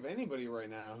can't think of anybody right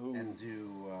now who. And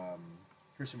do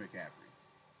Christian McCaffrey.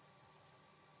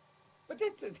 But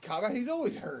that's a cop-out. He's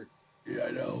always hurt. Yeah,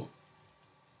 I know.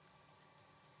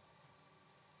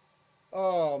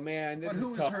 Oh man, this But is who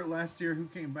was tough. hurt last year? Who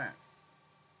came back?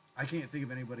 I can't think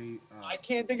of anybody. I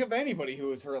can't think of anybody who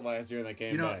was hurt last year that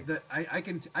came You know, back. I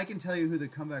can tell you who the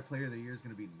comeback player of the year is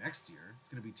going to be next year. It's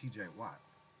going to be T.J. Watt.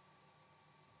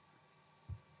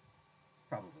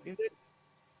 Probably. Is it?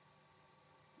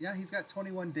 Yeah, he's got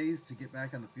 21 days to get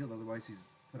back on the field. Otherwise,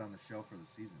 he's put on the shelf for the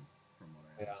season, from what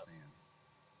I Yeah. understand.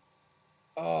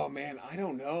 Oh man, I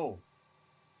don't know.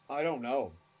 I don't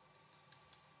know.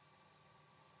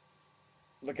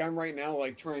 Like I'm right now,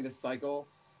 like trying to cycle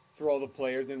through all the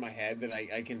players in my head that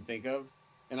I can think of,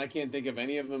 and I can't think of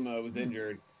any of them that was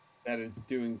injured that is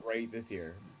doing great this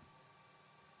year.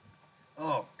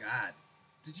 Oh God,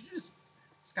 did you just,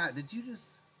 Scott? Did you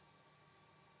just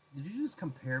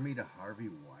compare me to Harvey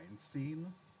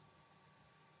Weinstein?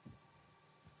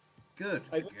 Good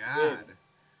I just God. did.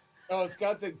 Oh,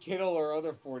 Scott said Kittle or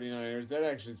other 49ers. That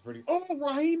actually is pretty. Oh,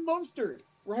 Raheem Mostert.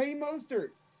 Raheem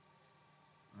Mostert.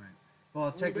 All right. Well,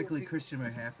 technically, Christian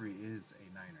McCaffrey is a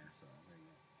Niner, so there you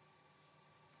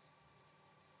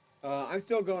go. I'm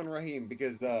still going Raheem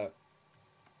because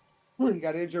he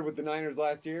got injured with the Niners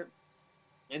last year,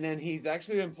 and then he's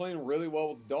actually been playing really well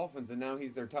with the Dolphins, and now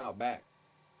he's their top back.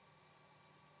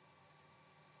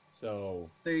 So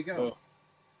There you go.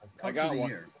 I Coach got of the one.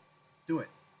 year. Do it.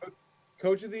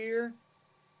 Coach of the year.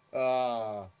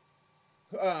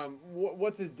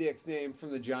 What's his dick's name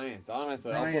from the Giants?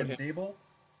 Honestly, I'll Brian put him. Dable.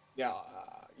 Yeah,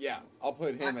 yeah, I'll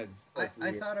put him as.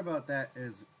 I thought about that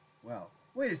as well.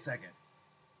 Wait a second.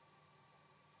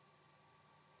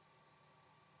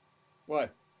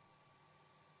 What?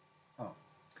 Oh.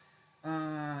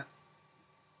 I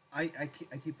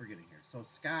keep forgetting here. So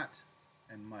Scott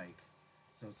and Mike.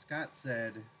 So Scott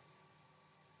said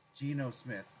Geno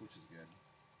Smith, which is good.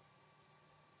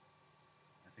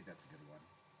 I think that's a good one.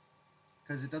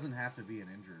 Because it doesn't have to be an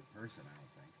injured person, I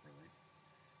don't think, really.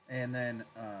 And then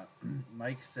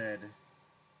Mike said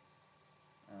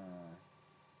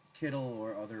Kittle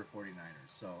or other 49ers.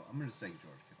 So I'm going to say George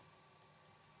Kittle.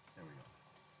 There we go.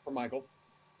 For Michael.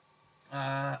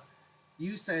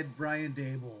 You said Brian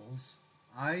Daboll's.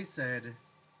 I said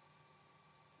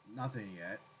nothing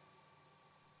yet.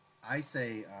 I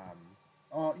say,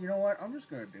 oh, you know what? I'm just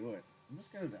gonna do it. I'm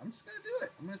just gonna do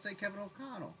it. I'm gonna say Kevin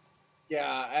O'Connell.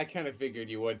 Yeah, I kind of figured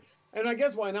you would. And I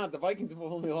guess why not? The Vikings have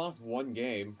only lost one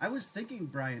game. I was thinking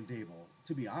Brian Dable,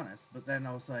 to be honest, but then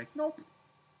I was like, nope.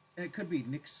 And it could be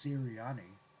Nick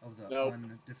Sirianni of the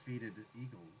undefeated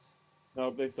Eagles.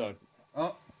 Nope, they suck.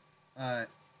 Oh,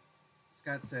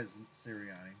 Scott says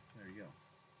Sirianni. There you go.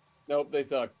 Nope, they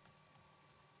suck.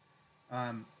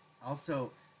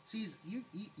 Also, see,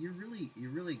 you're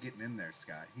really getting in there,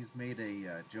 Scott. He's made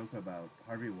a joke about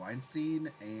Harvey Weinstein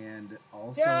and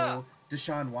also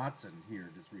Deshaun Watson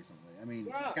here just recently. I mean,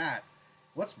 Scott,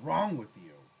 what's wrong with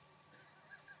you?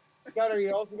 Scott, are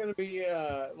you also going to be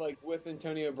like with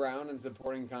Antonio Brown and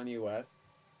supporting Kanye West?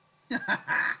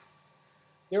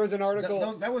 There was an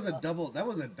article. That was a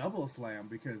double slam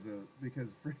because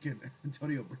freaking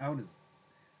Antonio Brown is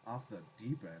off the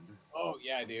deep end. Oh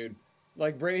yeah, dude.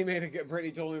 Like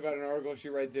Brittany told me about an article she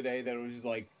read today that it was just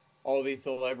like all these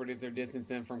celebrities are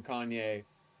distancing from Kanye,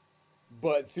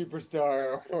 but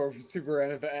superstar or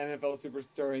NFL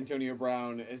superstar Antonio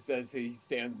Brown, it says he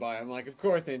stands by. I'm like, of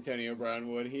course Antonio Brown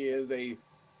would. He is a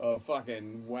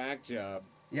fucking whack job.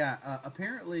 Yeah,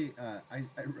 apparently,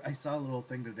 I saw a little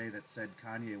thing today that said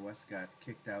Kanye West got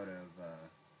kicked out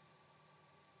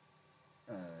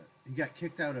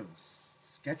of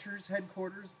Skechers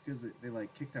headquarters because they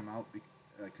like kicked him out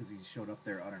because he showed up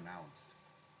there unannounced.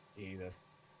 Jesus.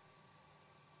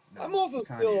 No, I'm also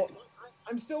Kanye.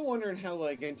 I'm still wondering how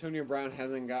like Antonio Brown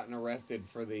hasn't gotten arrested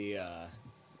for the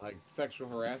like sexual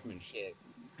harassment shit.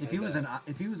 If he was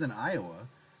in Iowa,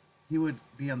 he would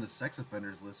be on the sex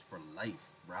offenders list for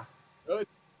life, bruh. Good.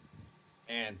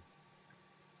 And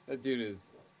that dude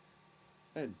is,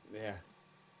 yeah.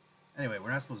 Anyway,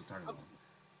 we're not supposed to talk about him.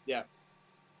 Yeah.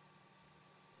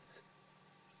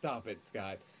 Stop it,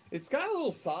 Scott. Is Scott a little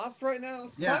sauced right now?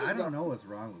 Yeah, I don't know what's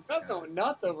wrong with Scott's Scott. going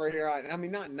nuts over here. I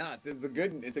mean, not nuts. It's a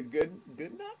good nuts.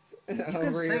 You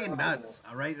can say nuts,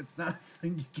 all right? It's not a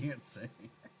thing you can't say.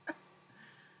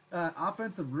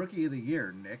 Offensive Rookie of the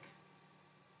Year, Nick.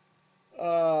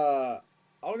 I'll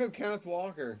go Kenneth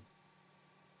Walker.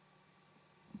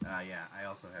 Yeah, I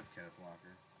also have Kenneth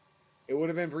Walker. It would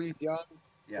have been Brees Young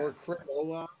Yeah. or Chris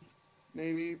Olaf,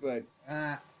 maybe, but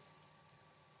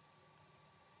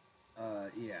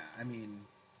yeah, I mean,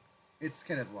 it's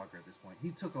Kenneth Walker at this point.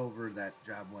 He took over that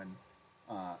job when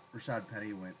Rashad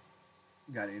Penny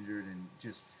got injured and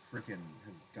just freaking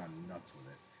has gone nuts with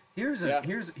it.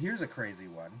 Here's a crazy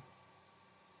one.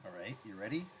 All right, you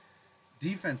ready?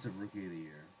 Defensive Rookie of the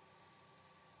Year.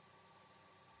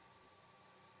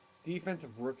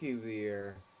 Defensive Rookie of the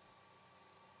Year.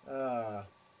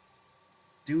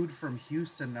 Dude from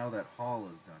Houston. Now that Hall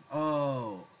is done.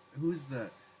 Oh, who's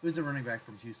the running back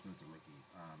from Houston that's a rookie?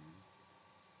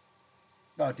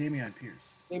 Dameon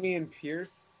Pierce. Dameon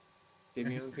Pierce. Yeah,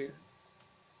 he's Dameon pretty Pierce. good.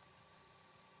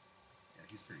 Yeah,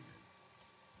 he's pretty good.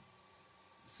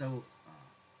 So,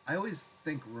 I always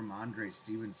think Ramondre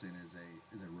Stevenson is a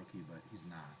rookie, but he's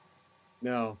not.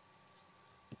 No.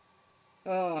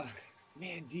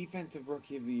 Man, defensive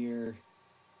Rookie of the Year.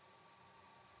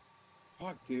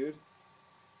 Fuck, dude.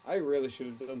 I really should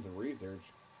have done some research.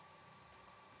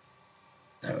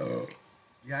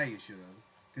 Yeah, you should have.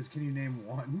 Because can you name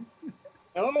one?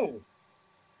 No.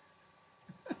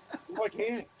 No, I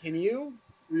can't. Can you?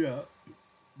 Yeah,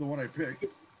 the one I picked. Is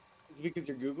it because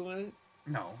you're Googling it?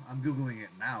 No, I'm Googling it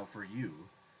now for you.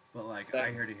 But, like,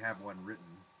 I already have one written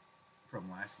from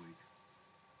last week.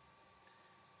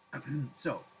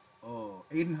 So,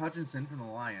 Aiden Hutchinson from the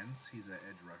Lions. He's an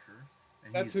edge rusher.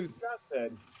 And That's who Scott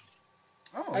said.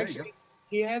 Oh, there you go. Actually,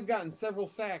 he has gotten several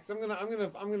sacks. I'm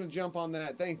gonna jump on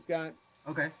that. Thanks, Scott.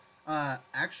 Okay.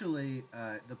 Actually,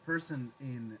 the person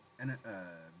in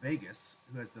Vegas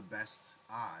who has the best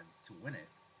odds to win it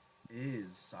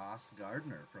is Sauce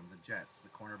Gardner from the Jets, the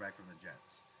cornerback from the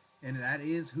Jets. And that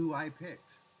is who I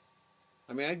picked.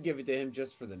 I mean, I'd give it to him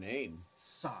just for the name.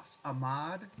 Sauce.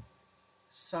 Ahmad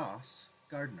Sauce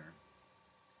Gardner.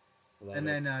 Love And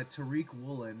it. then Tariq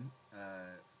Woolen,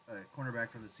 a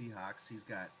cornerback from the Seahawks, he's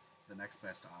got the next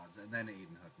best odds. And then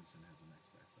Aiden Hutchinson has the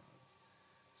next best odds.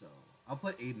 So I'll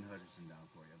put Aiden Hutchinson down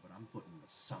for you, but I'm putting the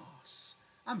sauce.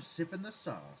 I'm sipping the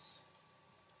sauce.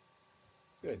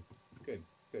 Good.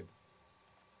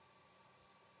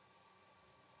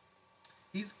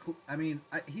 He's cool. I mean,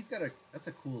 he's got that's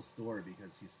a cool story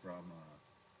because he's from,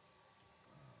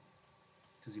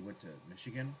 because he went to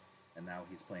Michigan, and now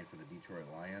he's playing for the Detroit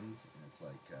Lions, and it's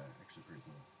like actually pretty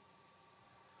cool.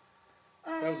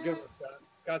 That was good. Scott.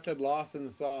 Scott said lost in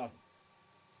the sauce.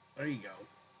 There you go.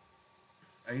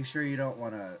 Are you sure you don't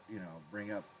want to,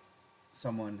 bring up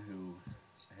someone who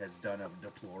has done a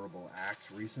deplorable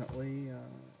act recently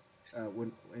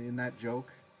when in that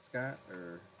joke, Scott?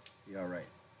 Or you all right?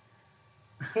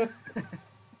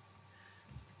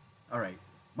 All right,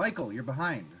 Michael, you're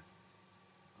behind.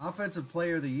 Offensive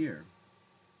Player of the Year.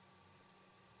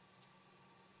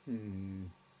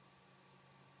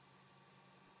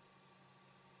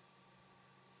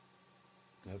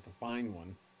 That's a fine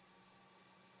one.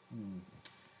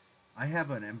 I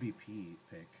have an MVP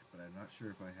pick, but I'm not sure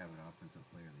if I have an Offensive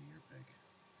Player of the Year pick.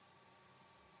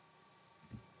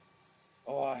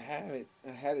 Oh, I had it.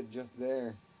 I had it just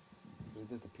there. It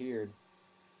disappeared.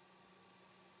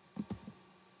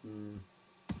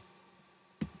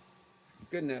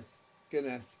 Goodness.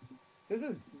 This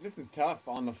is tough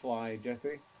on the fly,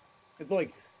 Jesse. It's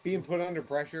like being put under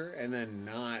pressure and then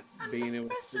not being able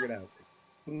to figure it out.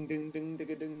 Ding ding ding ding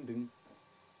ding ding.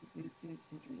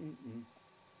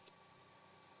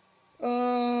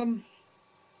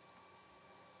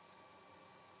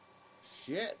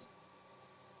 Shit.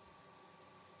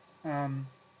 I'm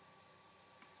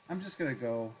just gonna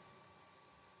go.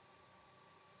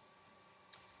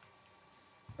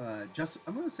 I'm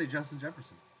gonna say Justin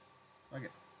Jefferson. Like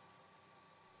it.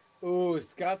 Ooh,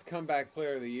 Scott's comeback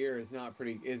player of the year is not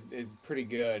pretty is pretty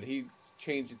good. He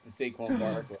changed it to Saquon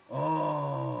Barkley.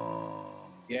 Oh.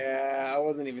 Yeah, I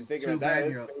wasn't even thinking about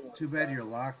that. Too bad you're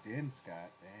locked in,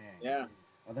 Scott. Dang. Yeah.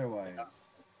 Otherwise,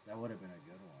 that would have been a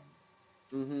good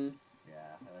one. Mm-hmm.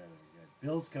 Yeah, that would have been good.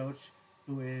 Bills coach,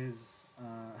 who is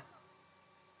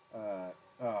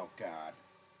oh God,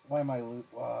 why am I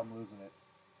I'm losing it?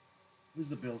 Who's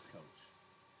the Bills coach?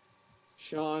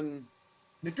 Sean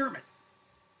McDermott.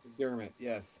 McDermott,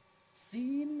 yes.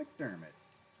 Sean McDermott.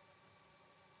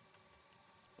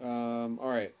 All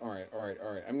right.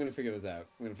 I'm gonna figure this out.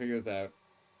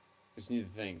 Just need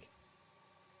to think.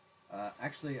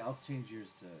 Actually, I'll change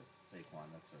yours to Saquon.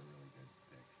 That's a really good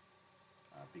pick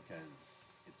because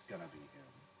it's gonna be him.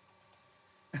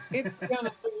 It's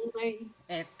gonna be me.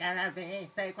 It's gonna be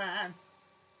Saquon.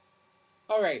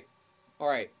 All right.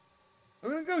 I'm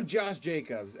gonna go Josh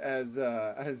Jacobs as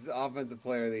offensive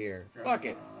player of the year. Fuck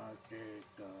it.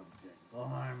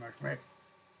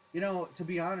 To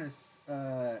be honest,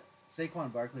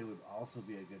 Saquon Barkley would also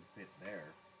be a good fit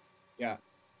there. Yeah.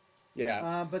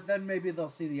 But then maybe they'll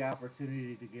see the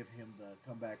opportunity to give him the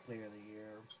comeback player of the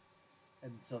year,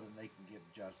 and so then they can give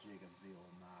Josh Jacobs the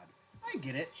old nod. I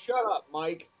get it. Shut up,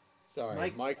 Mike.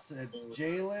 Sorry, Mike said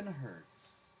Jalen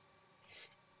Hurts.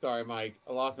 Sorry, Mike.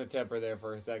 I lost my temper there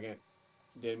for a second.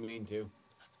 Didn't mean to.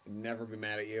 I'd never be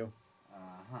mad at you.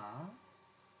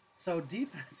 So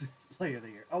defensive player of the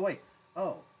year. Oh wait.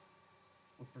 Oh,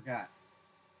 we forgot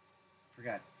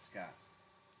Scott.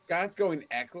 Scott's going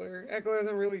Eckler. Eckler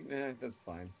isn't really. That's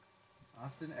fine.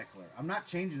 Austin Eckler. I'm not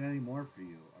changing any more for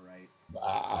you. All right.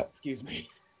 Excuse me.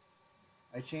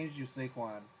 I changed you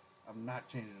Saquon. I'm not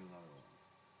changing another one.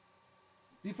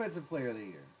 Defensive player of the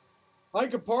year.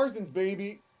 Micah Parsons,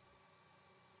 baby.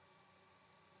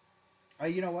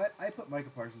 You know what? I put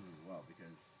Micah Parsons as well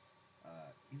because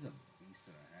he's a beast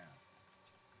and a half.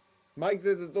 Mike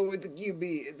says it's always a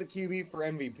QB. It's a QB for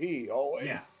MVP. Always.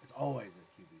 Yeah, it's always a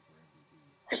QB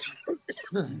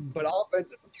for MVP. But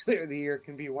offensive player of the year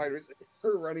can be wide receiver,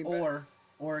 running back.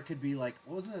 Or it could be like,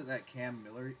 what wasn't it that Cam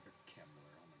Miller? Oh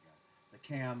my God, the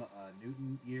Cam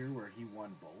Newton year where he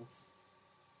won both.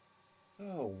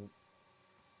 Oh,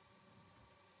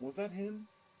 was that him?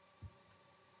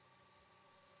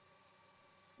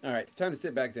 All right, time to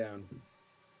sit back down.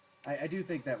 I do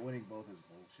think that winning both is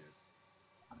bullshit.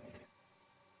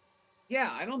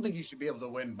 Yeah, I don't think you should be able to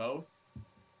win both.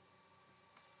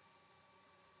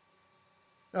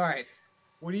 All right,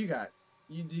 what do you got?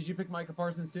 Did you pick Micah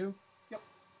Parsons too? Yep,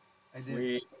 I did.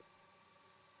 Sweet.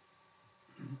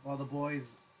 While the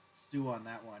boys stew on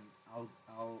that one,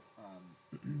 I'll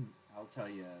tell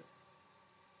you.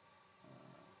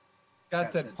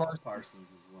 Scott said Parsons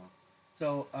as well.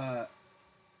 So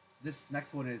this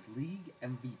next one is league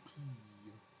MVP.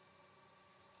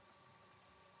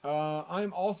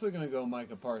 I'm also gonna go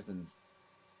Micah Parsons.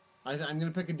 I'm gonna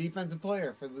pick a defensive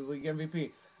player for the league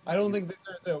MVP. I don't think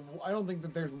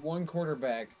that there's one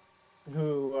quarterback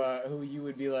who you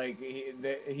would be like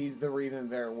he's the reason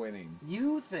they're winning.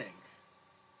 You think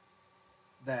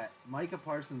that Micah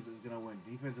Parsons is gonna win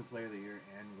defensive player of the year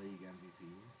and league MVP?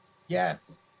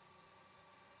 Yes.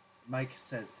 Mike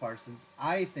says Parsons.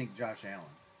 I think Josh Allen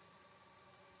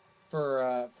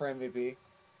for MVP.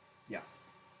 Yeah.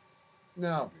 No,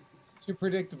 Adrian Peterson. too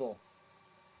predictable.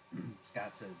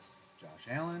 Scott says Josh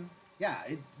Allen. Yeah,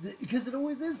 because it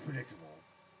always is predictable.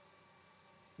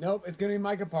 Nope, it's gonna be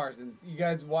Micah Parsons. You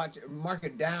guys watch, mark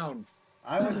it down.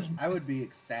 I would be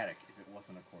ecstatic if it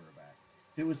wasn't a quarterback.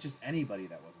 If it was just anybody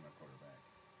that wasn't a quarterback.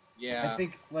 Yeah,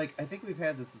 I think we've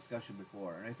had this discussion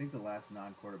before, and I think the last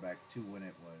non-quarterback to win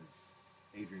it was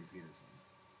Adrian Peterson.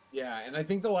 yeah, and I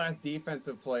think the last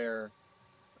defensive player,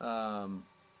 was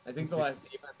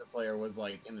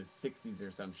like in the '60s or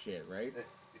some shit, right?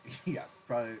 Yeah,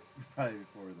 probably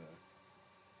before the.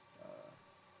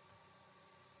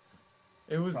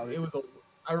 It was. Probably. It was.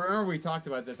 I remember we talked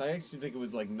about this. I actually think it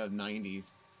was like the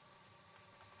 '90s.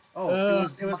 Oh, it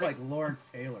was Mike like Lawrence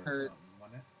Taylor or Hurts. something,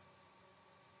 wasn't it?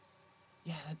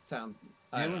 Yeah, that sounds.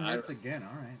 I don't Jalen know, Hurts again.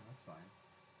 All right, that's fine.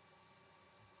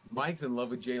 Mike's in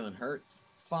love with Jalen Hurts.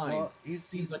 Fine. Well,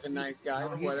 He's like a nice guy, No,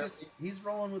 but he's whatever. just he's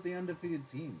rolling with the undefeated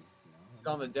team. He's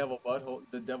on the Devil's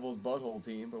butthole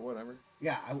team, but whatever.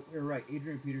 Yeah, you're right.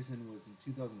 Adrian Peterson was in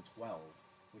 2012,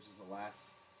 which is the last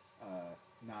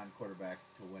non-quarterback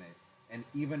to win it, and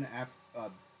even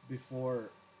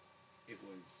before it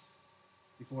was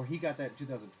before he got that in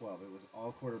 2012, it was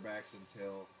all quarterbacks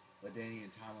until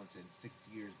LaDainian Tomlinson 6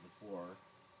 years before,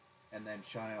 and then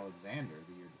Sean Alexander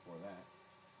the year before that.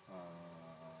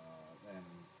 Then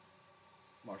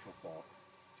Marshall Faulk,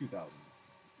 2000.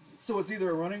 So it's either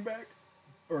a running back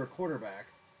or a quarterback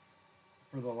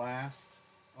for the last.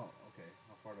 Oh, okay.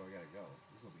 How far do I gotta go?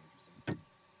 This will be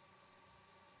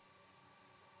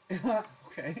interesting.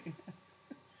 Okay.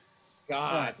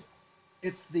 Scott.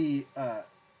 It's the.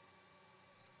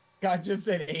 Scott just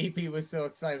said AP was so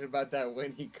excited about that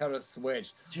win he cut a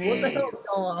switch. Jeez. What the hell's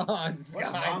going on,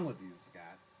 Scott? What's wrong with you,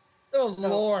 Scott? Oh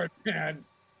Lord, man.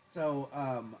 So,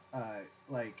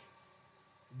 like,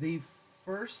 the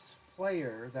first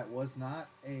player that was not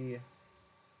a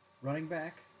running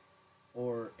back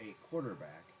or a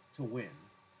quarterback to win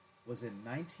was in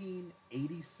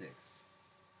 1986.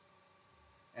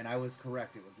 And I was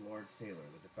correct. It was Lawrence Taylor,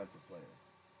 the defensive player.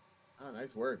 Oh,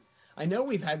 nice work. I know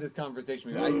we've had this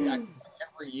conversation.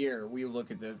 Every year we look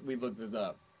at this. We look this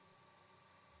up.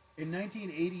 In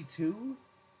 1982.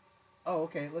 Oh,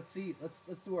 okay. Let's see. Let's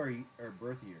do our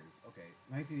birth years. Okay,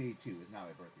 1982 is not my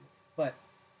birth year. But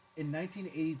in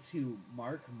 1982,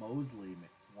 Mark Mosley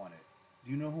won it. Do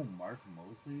you know who Mark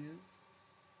Mosley is?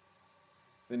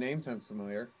 The name sounds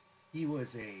familiar. He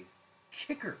was a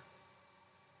kicker.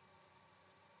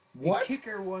 What? A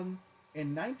kicker won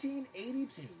in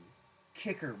 1982.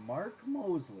 Kicker Mark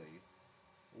Mosley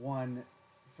won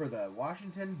for the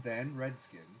Washington then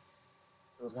Redskins.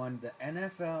 Won the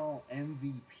NFL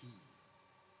MVP.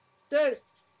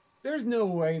 There's no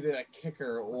way that a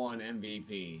kicker won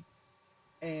MVP.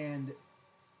 And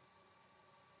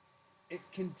it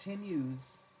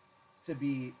continues to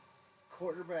be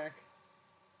quarterback.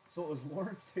 So it was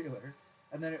Lawrence Taylor,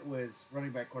 and then it was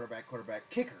running back, quarterback,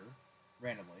 kicker,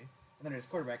 randomly. And then it's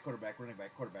quarterback, running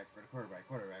back, quarterback,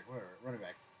 running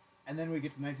back. And then we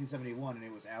get to 1971, and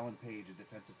it was Alan Page, a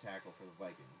defensive tackle for the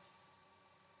Vikings.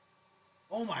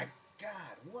 Oh my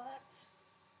God, what?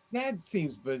 That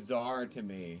seems bizarre to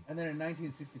me. And then in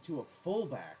 1962, a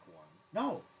fullback won.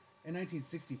 No, in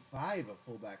 1965, a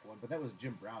fullback won, but that was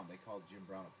Jim Brown. They called Jim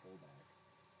Brown a fullback.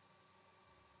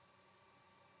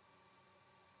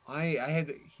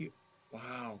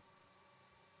 Wow.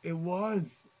 It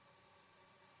was.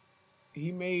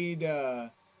 He made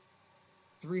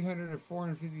 300 or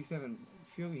 457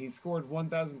 field. He scored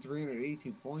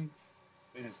 1,382 points.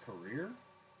 In his career?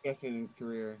 Yes, in his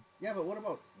career. Yeah, but what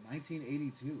about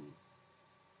 1982?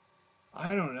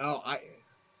 I don't know.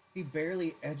 He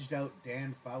barely edged out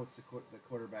Dan Fouts, the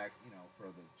quarterback, for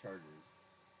the Chargers.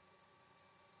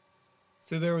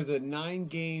 So there was a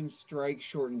 9-game strike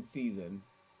shortened season.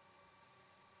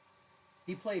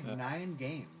 He played 9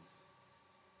 games.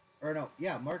 Or no,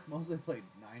 yeah, Mark Mosley played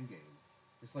 9 games,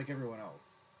 just like everyone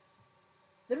else.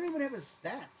 They don't even have his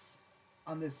stats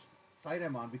on this site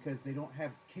I'm on because they don't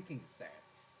have kicking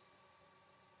stats.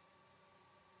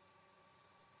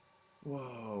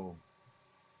 Whoa.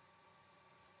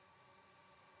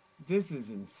 This is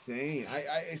insane.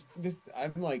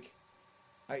 I'm like,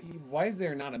 why is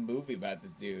there not a movie about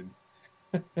this dude?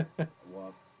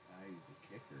 Well, he's a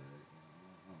kicker.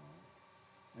 I don't know.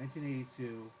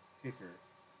 1982 kicker,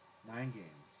 9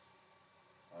 games.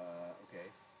 Okay,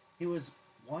 he was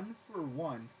 1 for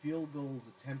 1 field goals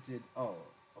attempted. Oh,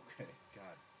 okay,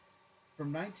 God.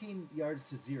 From 19 yards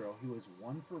to 0, he was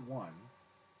 1 for 1.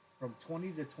 From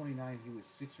 20 to 29, he was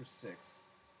 6 for 6.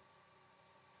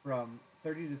 From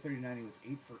 30 to 39, he was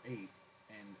 8 for 8.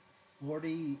 And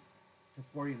 40 to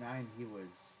 49, he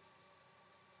was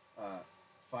uh,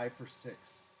 5 for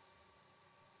 6.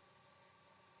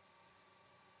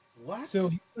 What?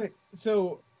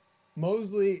 So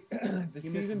Mosley, the He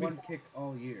missed season one before, kick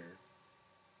all year.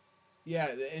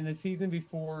 yeah, in the season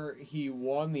before he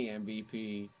won the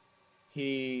MVP,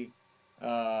 he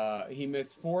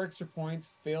missed 4 extra points,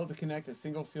 failed to connect a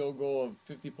single field goal of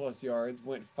 50 plus yards,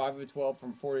 went 5 of 12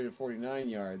 from 40 to 49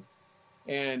 yards.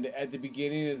 And at the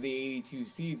beginning of the 82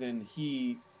 season,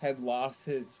 he had lost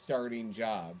his starting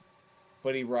job,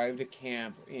 but he arrived at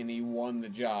camp and he won the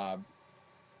job.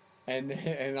 And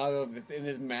I love this, in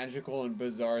this magical and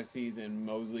bizarre season,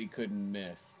 Mosley couldn't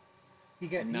miss. He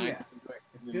got And yeah.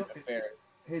 9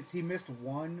 affairs. He missed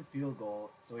one field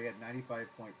goal, so he had 95.2%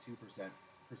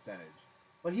 percentage.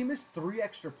 But he missed 3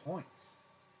 extra points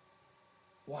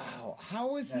Wow.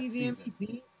 How is that he the season.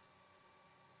 MVP?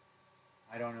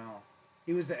 I don't know.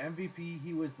 He was the MVP.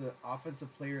 He was the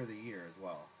offensive player of the year as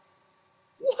well.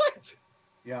 What?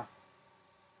 Yeah.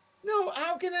 No,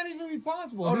 how can that even be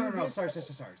possible? Oh Who no. did- Sorry.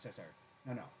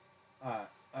 No.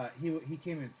 He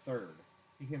came in third.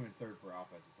 He came in third for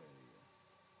offensive player of the year.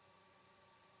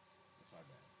 That's my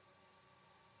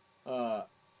bad. Uh,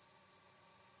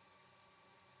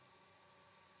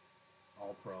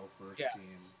 All pro first yeah.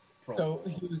 team. Pro So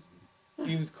Bowl.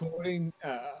 he was quoting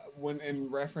when in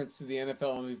reference to the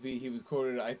NFL MVP, he was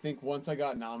quoted, I think once I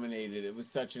got nominated, it was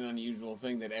such an unusual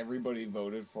thing that everybody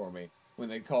voted for me. When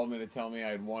they called me to tell me I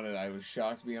had won it, I was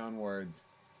shocked beyond words.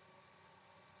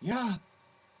 Yeah.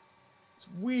 It's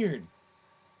weird.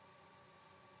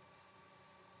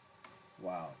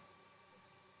 Wow.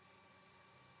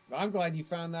 I'm glad you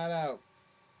found that out.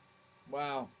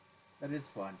 Wow. That is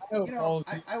fun. I hope You all know,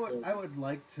 of you- I would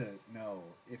like to know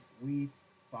if we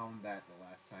found that the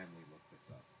last time we looked this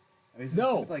up. I mean, is this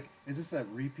No. just like is this a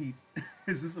repeat?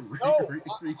 Is this a No,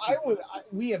 repeat?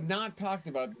 we have not talked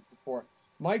about this before.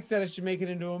 Mike said I should make it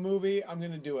into a movie. I'm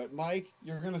going to do it. Mike,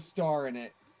 you're going to star in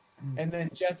it. And then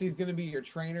Jesse's going to be your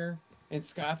trainer. And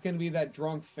Scott's going to be that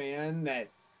drunk fan that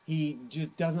he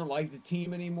just doesn't like the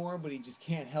team anymore, but he just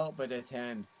can't help but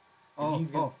attend. And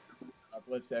he's going to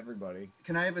uplifts everybody.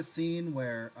 Can I have a scene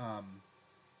where,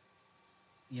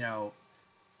 you know,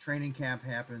 training camp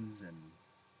happens and,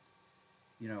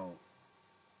 you know,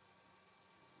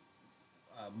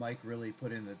 Mike really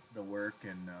put in the work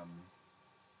and,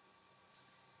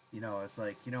 you know, it's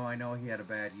like, you know, I know he had a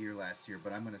bad year last year,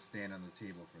 but I'm going to stand on the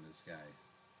table for this guy.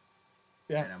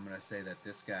 Yeah. And I'm going to say that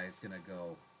this guy is going to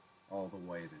go all the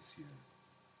way this year.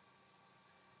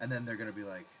 And then they're going to be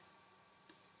like,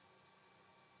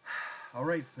 all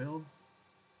right, Phil.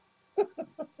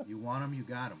 You want him, you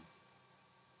got him.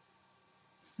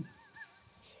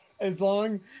 As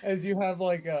long as you have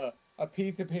like a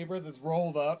piece of paper that's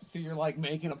rolled up, so you're like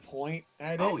making a point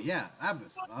at it. Oh, yeah,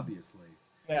 obviously.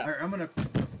 Yeah. All right, I'm going to...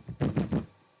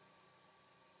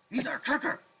 He's our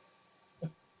kicker!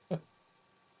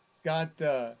 Scott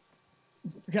said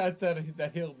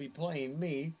that he'll be playing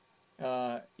me.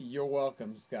 You're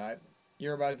welcome, Scott.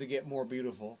 You're about to get more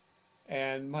beautiful.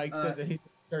 And Mike said that he'd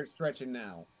start stretching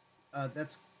now.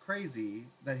 That's crazy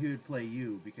that he would play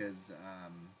you because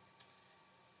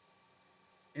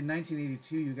in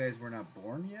 1982 you guys were not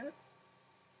born yet.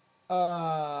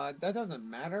 That doesn't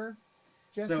matter.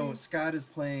 Jesse. So Scott is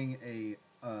playing a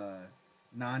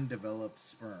non-developed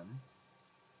sperm.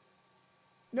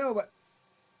 No,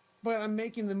 but I'm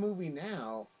making the movie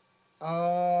now.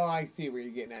 Oh, I see where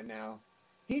you're getting at now.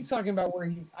 He's talking about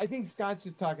I think Scott's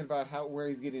just talking about where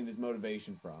he's getting his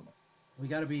motivation from. We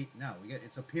got to be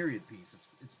it's a period piece.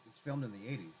 It's filmed in the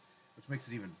 80s, which makes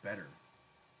it even better.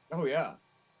 Oh yeah.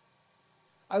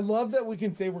 I love that we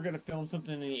can say we're going to film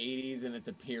something in the 80s and it's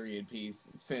a period piece.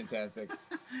 It's fantastic.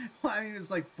 Well, I mean, it's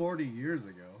like 40 years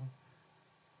ago.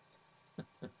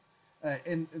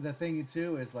 And the thing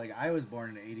too is, like, I was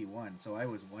born in '81, so I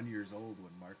was 1 year old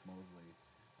when Mark Mosley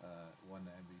won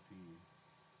the MVP.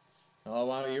 Oh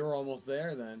wow, you were almost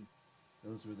there then.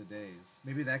 Those were the days.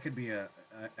 Maybe that could be a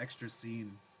extra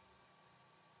scene.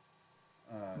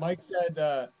 Mike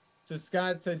said, so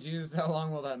Scott said, Jesus, how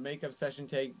long will that makeup session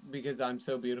take? Because I'm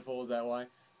so beautiful, is that why?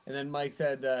 And then Mike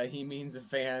said he means a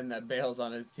fan that bails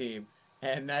on his team.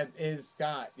 And that is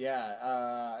Scott,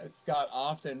 yeah. Scott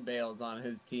often bails on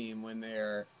his team when they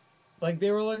were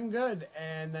looking good,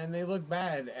 and then they look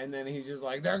bad, and then he's just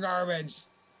like, they're garbage.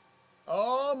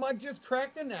 Oh, Mike just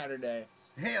cracked a natter day.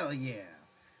 Hell yeah!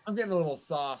 I'm getting a little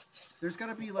sauced. There's got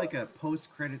to be like a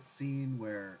post-credit scene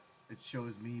where it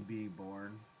shows me being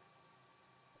born.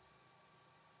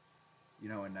 You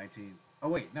know, in 19... Oh,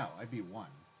 wait, no, I'd be 1.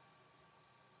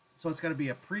 So it's got to be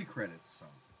a pre-credits song.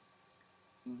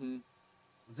 Mm-hmm.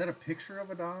 Is that a picture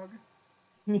of a dog?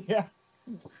 Yeah.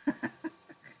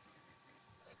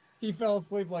 He fell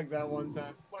asleep like that one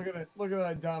time. Look at it. Look at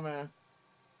that dumbass.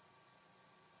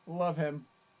 Love him.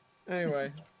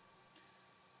 Anyway.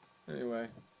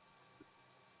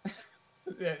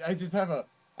 Yeah,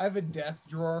 I have a desk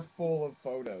drawer full of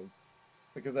photos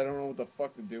because I don't know what the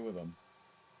fuck to do with them.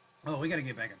 Oh, we got to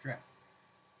get back on track.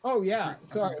 Oh yeah, I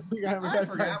sorry. I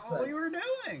forgot what we were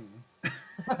doing.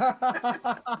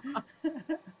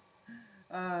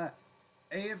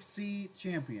 AFC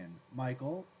champion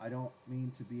Michael. I don't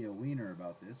mean to be a wiener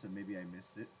about this, and maybe I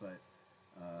missed it, but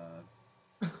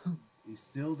you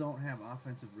still don't have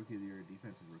offensive rookie of the year,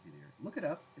 defensive rookie of the year. Look it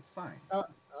up; it's fine. Oh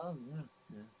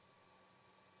yeah.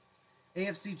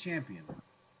 AFC champion.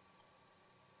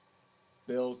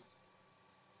 Bills.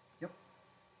 Yep,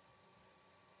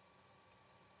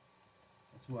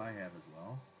 that's who I have as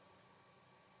well.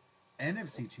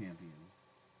 NFC champion.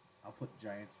 I'll put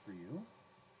Giants for you.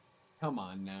 Come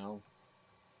on now.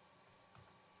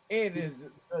 It is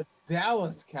the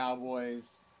Dallas Cowboys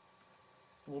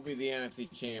will be the NFC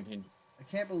champion. I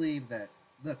can't believe that.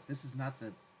 Look, this is not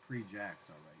the pre-Jacks,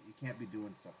 all right? You can't be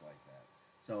doing stuff like that.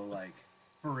 So, like,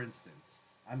 for instance,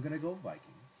 I'm going to go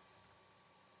Vikings.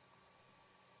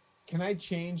 Can I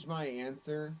change my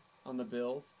answer on the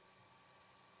Bills?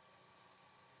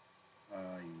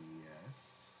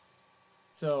 Yes.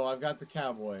 So I've got the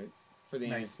Cowboys for the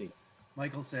Nice. NFC.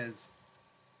 Michael says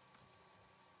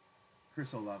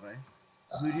Chris Olave.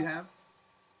 Who do you have?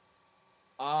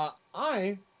 I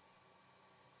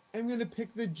am going to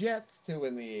pick the Jets to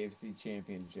win the AFC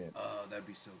Championship. Oh, that'd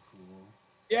be so cool.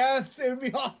 Yes, it would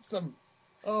be awesome.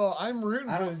 Oh, I'm rooting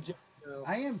I for the don't- Jets. though.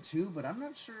 I am too, but I'm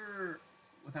not sure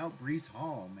without Brees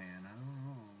Hall, man. I don't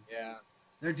know. Yeah.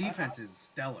 Their defense is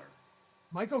stellar.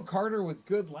 Michael Carter was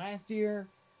good last year,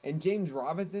 and James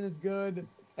Robinson is good.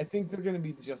 I think they're going to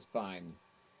be just fine.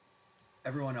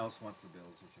 Everyone else wants the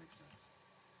Bills, which makes sense.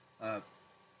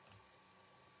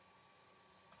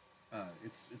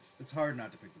 It's hard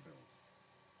not to pick the Bills,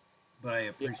 but I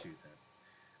appreciate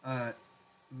that.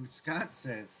 Scott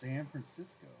says San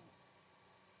Francisco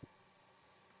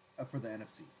for the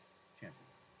NFC champion.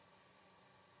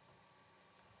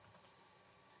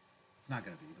 It's not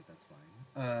going to be, but that's fine.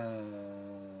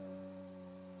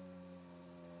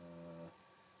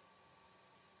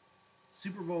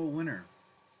 Super Bowl winner.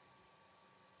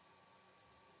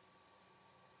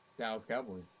 Dallas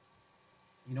Cowboys.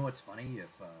 You know what's funny?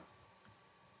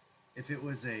 If it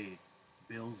was a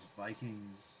Bills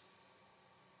Vikings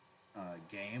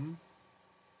game,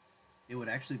 it would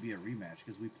actually be a rematch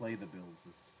because we play the Bills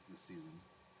this season.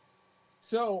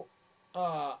 So,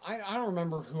 I don't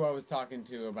remember who I was talking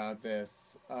to about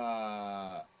this.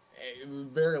 It was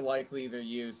very likely either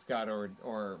you, Scott,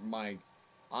 or Mike.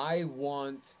 I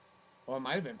want, or it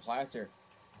might have been Plaster.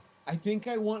 I think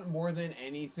I want more than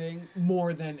anything,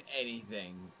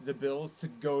 the Bills to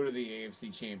go to the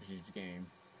AFC Championship game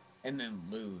and then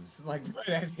lose. Like, right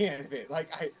at the end of it.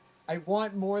 Like, I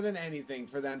want more than anything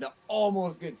for them to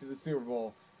almost get to the Super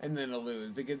Bowl and then to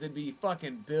lose because it'd be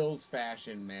fucking Bills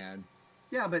fashion, man.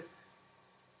 Yeah, but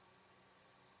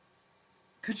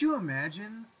could you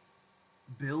imagine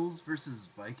Bills versus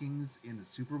Vikings in the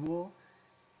Super Bowl?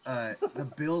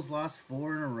 The Bills lost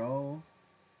 4 in a row.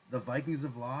 The Vikings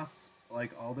have lost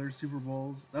like all their Super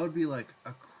Bowls. That would be like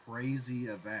a crazy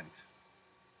event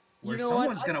where You know what?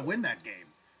 someone's gonna win that game.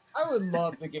 I would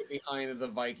love to get behind the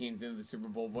Vikings in the Super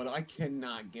Bowl, but I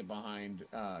cannot get behind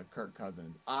Kirk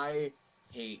Cousins. I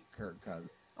hate Kirk Cousins.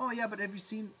 Oh yeah, but have you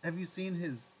seen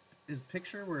his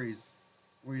picture where he's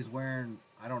wearing,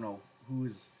 I don't know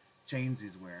whose chains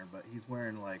he's wearing, but he's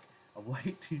wearing like a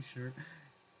white t-shirt,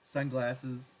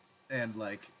 sunglasses, and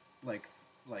like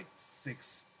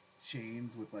 6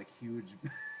 chains with like huge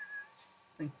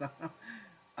things on them.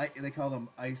 They call them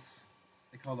Iceman.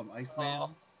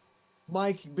 Oh.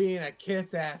 Mike being a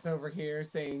kiss ass over here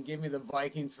saying, "Give me the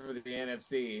Vikings for the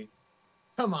NFC."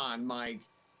 Come on, Mike.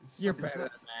 You're better than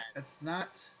that. It's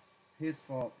not his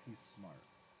fault. He's smart.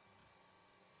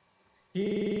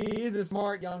 He is a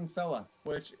smart young fella,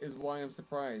 which is why I'm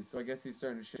surprised. So I guess he's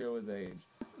starting to show his age.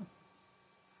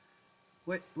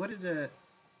 What did and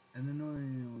then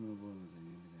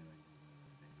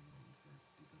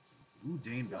ooh,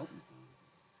 Dane Belton.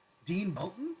 Dean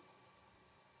Belton?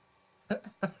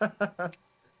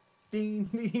 Dean.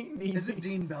 Isn't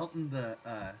Dean Belton the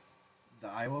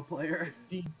Iowa player?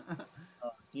 Dean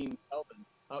Pelton.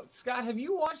 Scott, have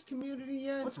you watched Community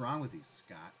yet? What's wrong with you,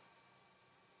 Scott?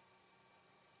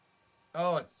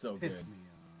 Oh, it's so Piss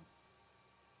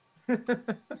good. me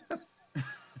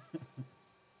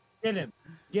off.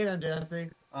 Get him, Jesse.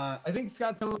 Uh, I think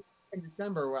Scott's coming in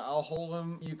December where I'll hold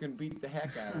him. You can beat the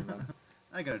heck out of him.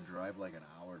 I gotta drive like an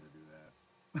hour to do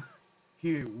that.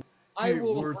 He ain't, he I ain't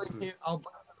will worth bring it. him. I'll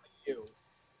bring him to you.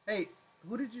 Hey,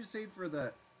 who did you say for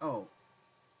the? Oh,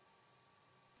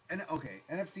 and okay,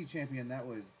 NFC champion. That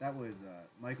was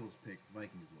Michael's pick.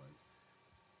 Vikings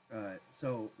was.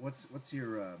 So what's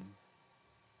your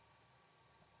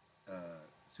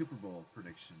Super Bowl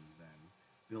prediction then?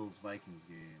 Bills Vikings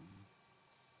game.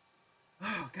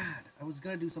 Oh God, I was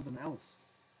gonna do something else.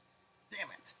 Damn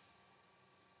it!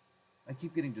 I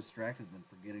keep getting distracted and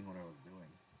forgetting what I was doing.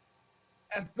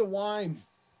 That's the wine.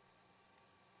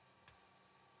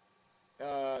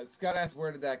 Scott asked,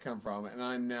 "Where did that come from?" And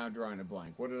I'm now drawing a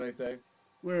blank. What did I say?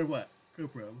 Where what? Come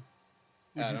from?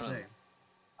 I What'd you don't know. say?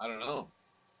 I don't know.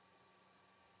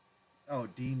 Oh,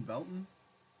 Dean Belton.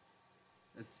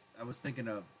 That's. I was thinking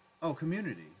of. Oh,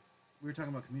 Community. We were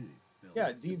talking about Community. Bills.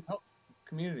 Yeah, Dean Pelton.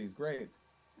 Community is great.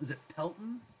 Is it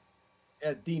Pelton?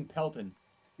 Yeah, it's Dean Pelton.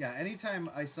 Yeah. Anytime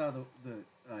I saw the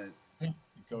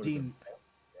Go to Dean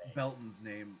the- Belton's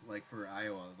name, like for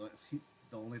Iowa,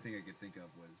 the only thing I could think of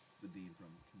was the Dean from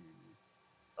Community.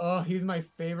 Oh, he's my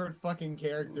favorite fucking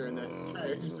character in that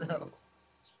entire show.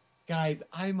 Guys,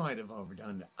 I might have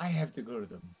overdone it. I have to go to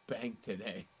the bank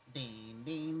today. Dean,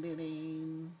 Dean, Dean,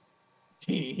 Dean.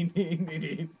 Dean, Dean, Dean,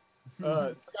 Dean.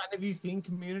 Scott, have you seen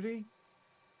Community?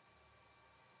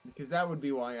 Because that would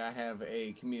be why I have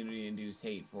a community-induced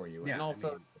hate for you. Yeah, And also,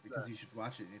 I mean, because you should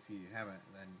watch it. If you haven't,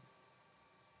 then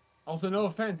also, no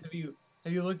offense. Have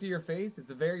you looked at your face? It's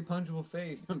a very punchable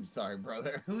face. I'm sorry,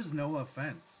 brother. who's no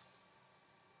offense?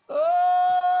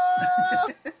 Oh!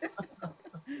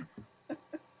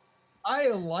 I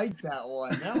like that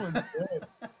one. That one's good.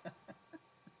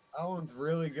 That one's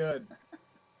really good.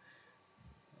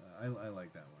 I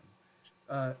like that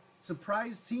one.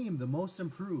 Surprise team, the most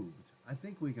improved. I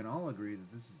think we can all agree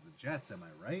that this is the Jets. Am I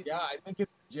right? Yeah, I think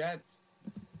it's the Jets.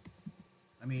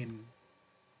 I mean,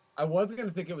 I was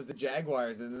gonna think it was the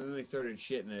Jaguars, and then they started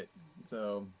shitting it.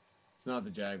 So it's not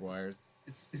the Jaguars.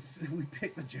 it's we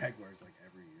pick the Jaguars like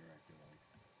every year. I feel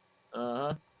like. Uh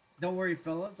huh. Don't worry,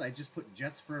 fellas. I just put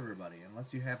Jets for everybody.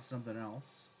 Unless you have something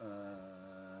else,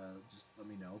 just let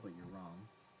me know. But you're wrong.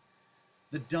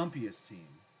 The dumpiest team.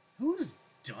 Who's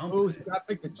dump? Oh, Scott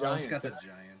picked the Oh, Giants. it's got the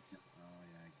Giants. Oh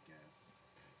yeah, I guess.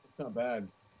 It's not bad.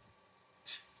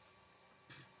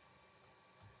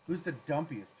 Who's the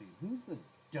dumpiest team? Who's the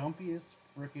dumpiest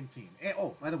freaking team? And,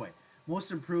 oh, by the way,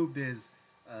 most improved is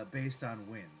based on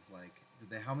wins. Like,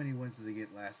 how many wins did they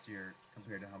get last year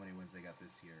compared to how many wins they got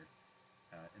this year?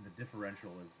 And the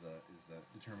differential is the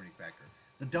determining factor.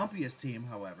 The dumpiest team,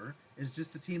 however, is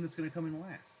just the team that's going to come in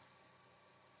last.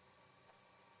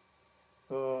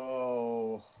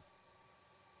 Oh,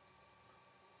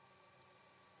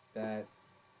 that.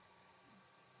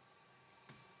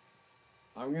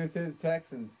 I'm gonna say the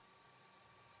Texans.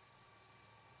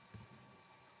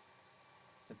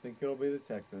 I think it'll be the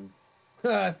Texans.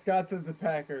 Scott says the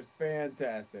Packers.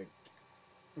 Fantastic.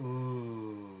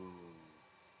 Ooh.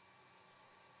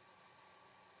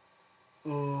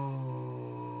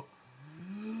 Ooh.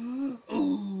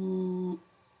 Ooh.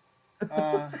 I don't know.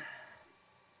 I don't know.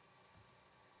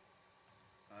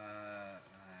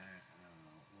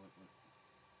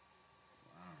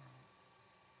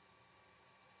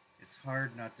 It's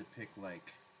hard not to pick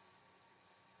like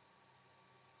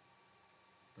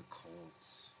the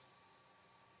Colts.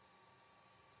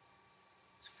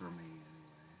 It's for me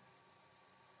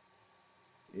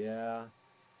anyway. Yeah.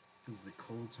 Because the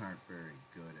Colts aren't very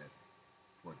good at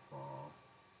football.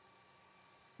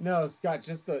 No, Scott,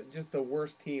 just the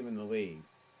worst team in the league.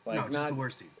 Like No, just not the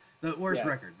worst team. The worst Yeah.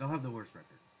 record. They'll have the worst record.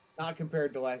 not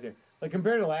compared to last year. Like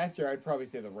compared to last year, I'd probably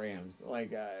say the Rams.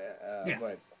 Like Yeah.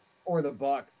 but or the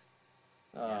Bucks.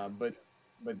 Yeah. But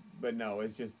no,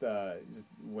 it's just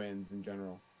wins in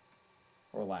general.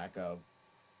 Or lack of.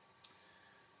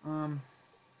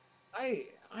 I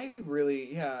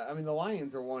really I mean the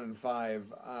Lions are 1-5.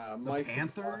 The Mike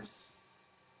Panthers?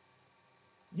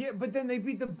 Yeah, but then they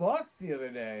beat the Bucks the other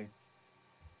day.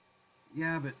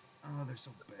 Yeah, but they're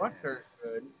so bad. Bucks are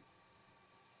good.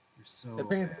 They're so The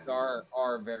Panthers bad.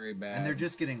 are very bad. And they're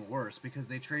just getting worse because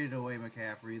they traded away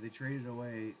McCaffrey. They traded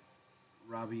away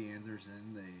Robbie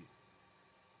Anderson. They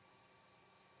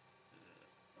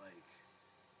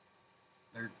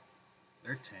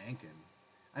they're tanking.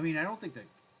 I mean, I don't think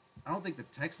the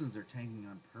Texans are tanking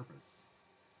on purpose.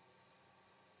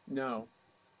 No.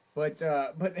 But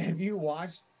have you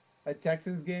watched a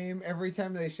Texans game? Every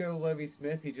time they show Lovie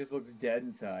Smith, he just looks dead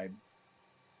inside.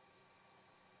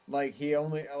 Like he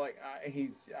only like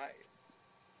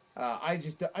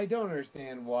I don't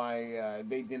understand why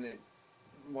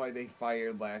they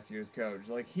fired last year's coach.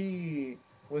 Like he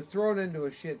was thrown into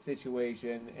a shit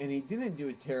situation, and he didn't do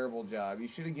a terrible job. You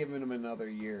should have given him another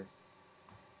year.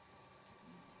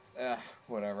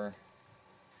 Whatever.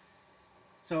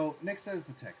 So Nick says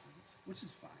the Texans, which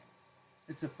is fine.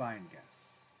 It's a fine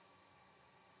guess.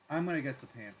 I'm gonna guess the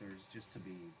Panthers just to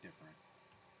be different.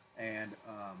 And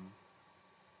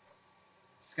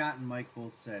Scott and Mike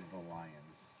both said the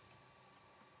Lions.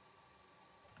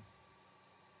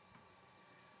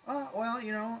 Well,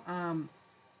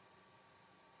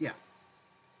 yeah.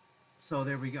 So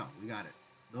there we go. We got it.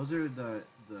 Those are the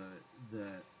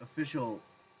official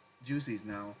juicies.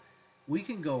 Now we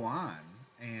can go on,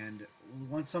 and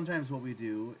sometimes what we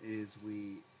do is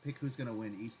we pick who's going to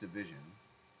win each division.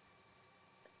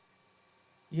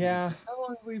 Yeah. How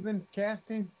long have we been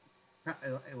casting?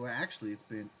 Well, actually, it's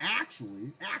been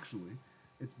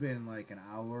like an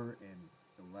hour and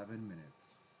 11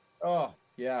 minutes. Oh,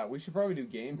 yeah. We should probably do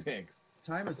game picks.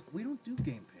 We don't do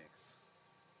game picks.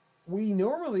 We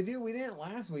normally do. We didn't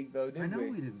last week, though, did we? I know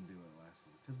we didn't do it last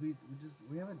week because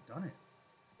we haven't done it.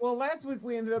 Well, last week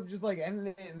we ended up just like ending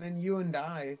it, and then you and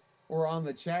I were on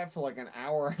the chat for like an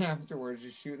hour afterwards,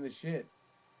 just shooting the shit.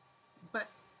 But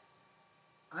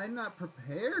I'm not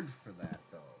prepared for that,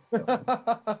 though.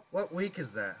 What week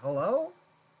is that? Hello?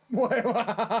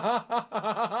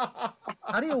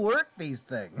 How do you work these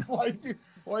things? Why'd you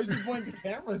point the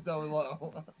camera so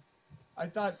low? I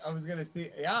thought I was gonna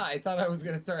see. Yeah, I thought I was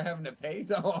gonna start having to pay.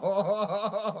 So,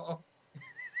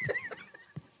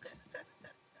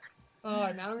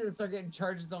 now I'm gonna start getting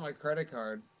charges on my credit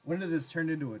card. When did this turn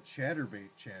into a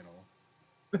Chatterbait channel?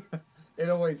 It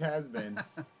always has been.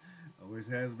 Always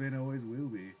has been, always will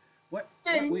be. What?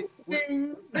 Ding, what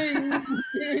ding, ding,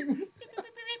 ding.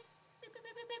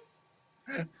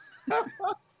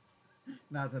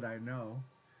 Not that I know.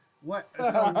 What?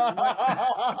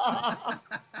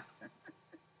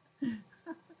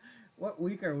 What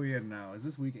week are we in now? Is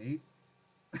this week 8?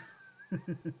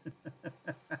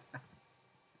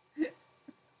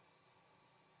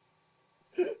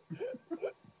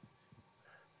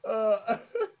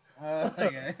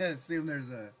 I assume there's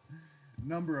a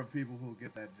number of people who'll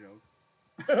get that joke.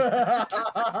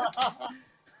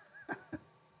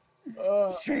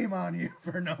 Shame on you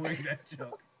for knowing that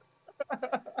joke.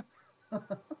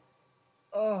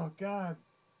 Oh God,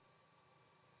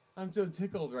 I'm so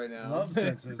tickled right now. Love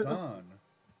sensors on.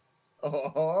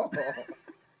 Oh.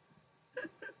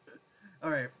 All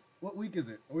right, what week is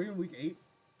it? Are we in week 8?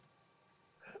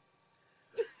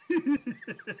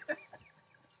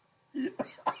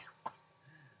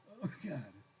 Oh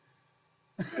God.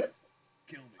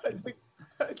 Kill me.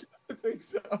 I think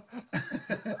so.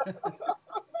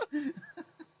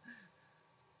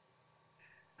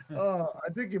 Oh, I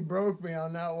think you broke me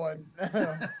on that one.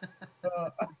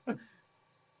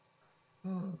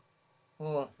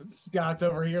 Scott's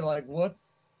over here like, what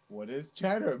is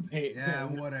Chatterbait? Yeah,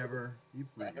 whatever. You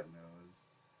freaking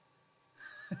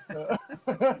knows.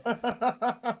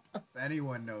 If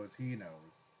anyone knows, he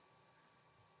knows.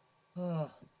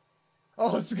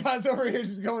 Oh, Scott's over here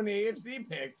just going to AFC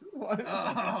picks. What?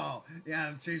 Oh, yeah,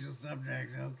 I'm changing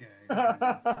subjects.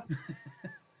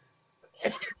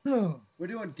 Okay. We're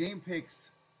doing game picks.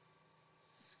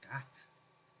 Scott.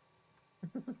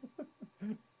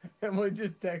 Emily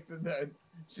just texted that.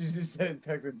 She just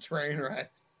texted train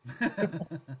wrecks.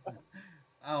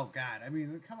 Oh, God. I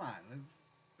mean, come on.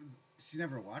 She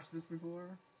never watched this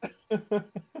before? Oh,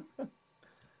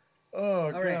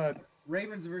 All God. Right.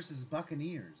 Ravens versus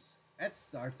Buccaneers. That's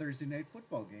our Thursday night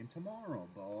football game tomorrow.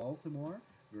 Baltimore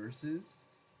versus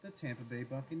the Tampa Bay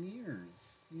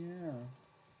Buccaneers. Yeah.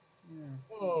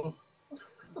 Oh.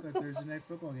 It's our Thursday night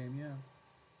football game, yeah.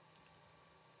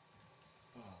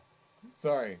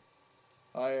 Sorry.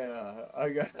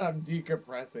 I'm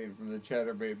decompressing from the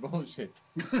Chatterbait bullshit.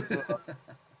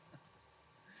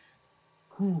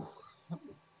 Whew.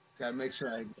 Gotta make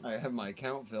sure I have my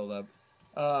account filled up.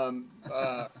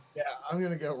 Yeah, I'm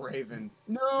gonna go Ravens.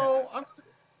 No,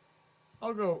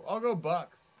 I'll go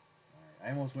Bucks. All right,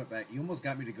 I almost went back. You almost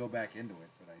got me to go back into it,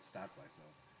 but I stopped myself.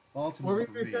 Baltimore. What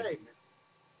were we gonna say?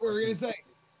 What were we gonna say?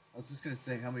 I was just gonna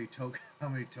say how many tokens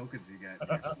you got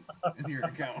in your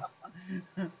account.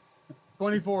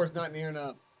 24 is not near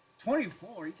enough.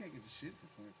 24? You can't get the shit for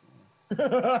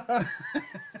 24.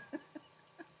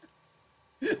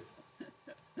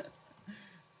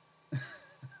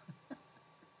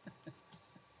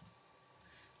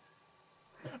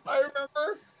 I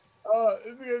remember,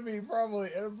 it's going to be probably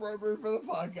inappropriate for the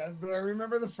podcast, but I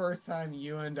remember the first time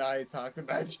you and I talked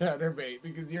about Chatterbait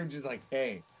because you're just like,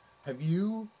 hey, have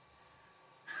you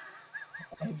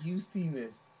seen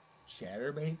this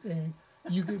Chatterbait thing?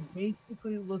 You can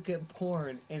basically look at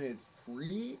porn and it's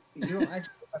free. You don't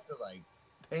actually have to like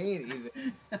pay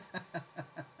anything.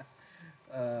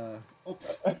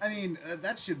 I mean,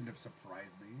 that shouldn't have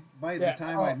surprised me. By the Yeah,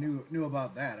 time I knew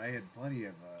about that, I had plenty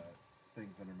of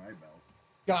things under my belt.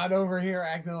 God over here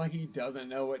acting like he doesn't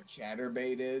know what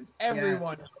Chatterbait is.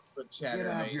 Everyone knows what Get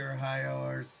off Chatterbait your high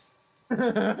horse.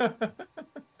 is.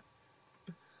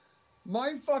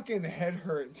 My fucking head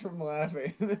hurts from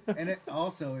laughing. And it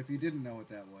also, if you didn't know what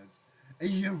that was,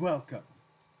 you're welcome.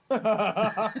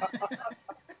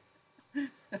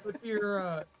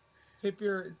 tip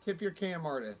your cam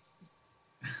artists.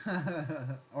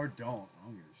 Or don't. I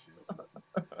don't give a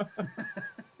shit.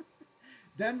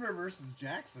 Denver versus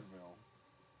Jacksonville.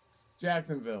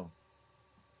 Jacksonville.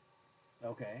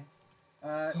 Okay.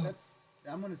 I'm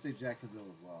gonna say Jacksonville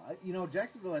as well.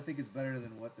 Jacksonville I think is better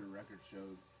than what their record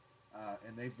shows,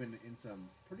 and they've been in some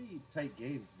pretty tight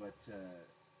games. But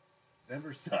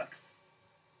Denver sucks.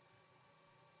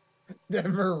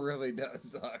 Denver really does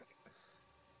suck.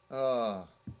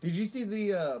 Did you see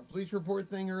the Bleach Report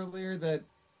thing earlier that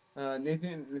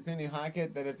Nathaniel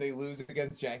Hackett, that if they lose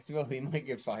against Jacksonville, he might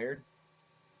get fired?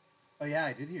 Oh yeah,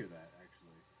 I did hear that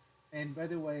actually. And by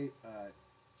the way,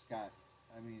 Scott,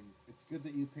 I mean it's good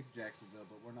that you picked Jacksonville,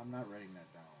 but I'm not writing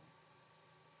that down.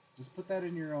 Just put that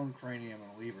in your own cranium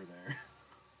and leave her there.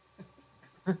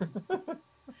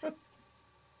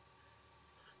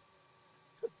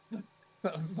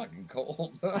 That was fucking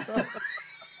cold.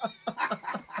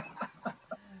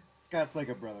 Scott's like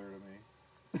a brother to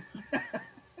me.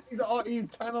 He's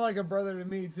kind of like a brother to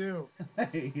me too.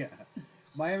 Yeah.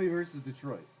 Miami versus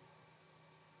Detroit.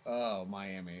 Oh,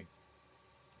 Miami.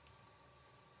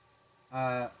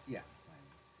 Yeah, Miami.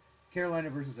 Carolina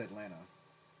versus Atlanta.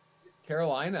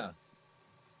 Carolina.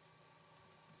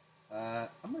 I'm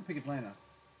gonna pick Atlanta.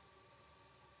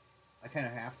 I kind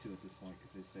of have to at this point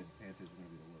because they said Panthers were gonna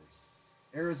be the worst.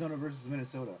 Arizona versus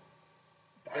Minnesota.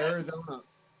 Arizona.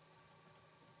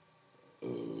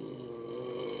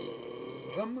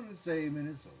 I'm gonna say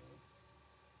Minnesota.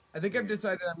 I think I've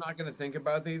decided I'm not going to think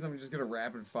about these. I'm just going to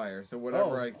rapid fire. So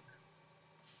whatever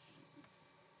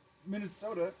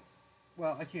Minnesota.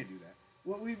 Well, I can't do that.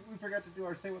 Well, we forgot to do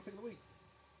our say what pick of the week.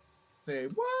 say,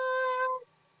 what?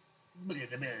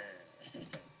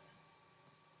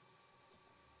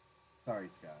 Sorry,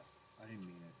 Scott. I didn't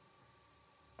mean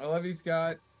it. I love you,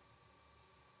 Scott.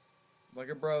 Like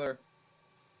a brother.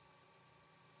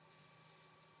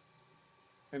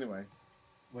 Anyway.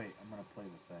 Wait, I'm gonna play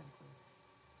the thing quick.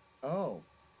 Oh.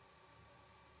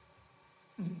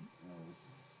 Oh, this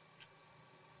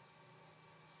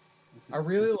is I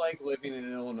really like living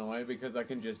in Illinois because I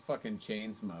can just fucking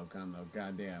chain smoke on the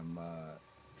goddamn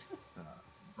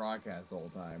broadcast the whole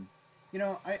time.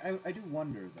 I do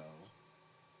wonder though.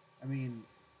 I mean,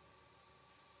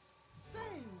 Say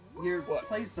your What?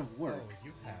 place of work Oh,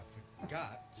 you have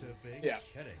got to be Yeah.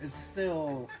 kidding. is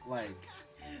still like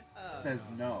says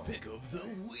no. Pick of the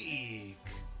week.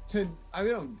 I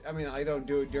don't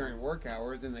do it during work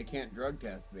hours, and they can't drug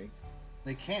test me.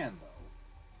 They can though.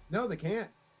 No, they can't.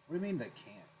 What do you mean they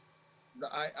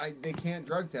can't? They can't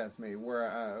drug test me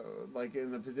where like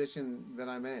in the position that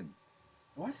I'm in.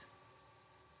 What?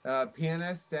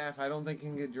 PNS staff, I don't think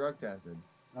can get drug tested.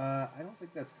 I don't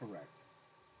think that's correct.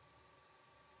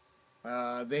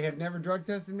 They have never drug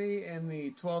tested me in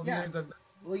the 12 Yeah. years I've.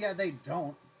 Well, yeah, they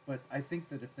don't. But I think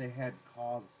that if they had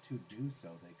cause to do so,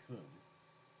 they could.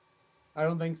 I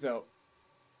don't think so.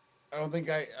 I don't think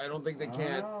they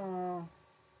can. Oh,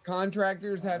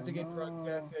 Contractors have to I get don't drug know.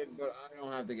 tested, but I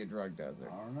don't have to get drug tested.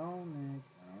 I don't know, Nick.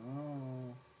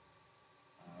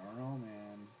 I don't know,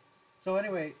 man. So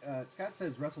anyway, Scott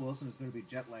says Russell Wilson is going to be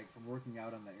jet lagged from working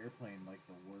out on the airplane like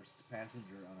the worst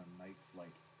passenger on a night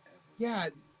flight ever. Yeah,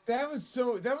 that was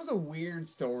a weird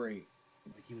story.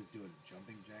 Like he was doing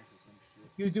jumping jacks or some shit.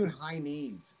 He was doing high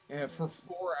knees for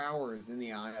 4 hours in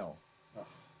the aisle. Oh,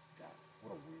 God.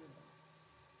 What a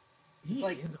weirdo. He It's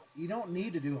like, is- you don't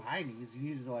need to do high knees. You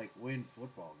need to, like, win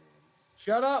football games.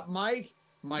 Shut up, Mike.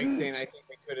 Mike saying I think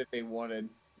they could if they wanted.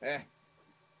 Yeah,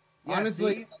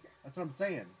 Honestly, see? That's what I'm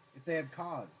saying. If they had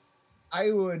cause.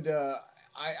 I would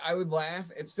I would laugh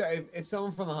if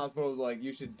someone from the hospital was like,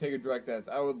 you should take a drug test.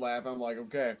 I would laugh. I'm like,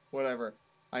 okay, whatever.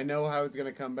 I know how it's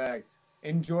gonna come back.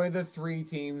 Enjoy the 3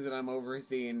 teams that I'm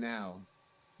overseeing now,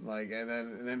 like,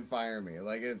 and then fire me.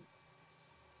 Like it,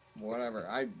 whatever.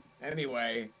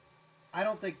 Anyway. I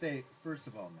don't think they. First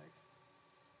of all, Nick,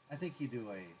 I think you do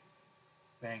a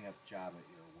bang up job at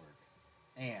your work,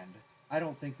 and I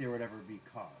don't think there would ever be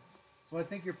cause. So I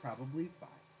think you're probably fine.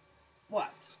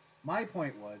 But my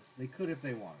point was, they could if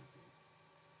they wanted to.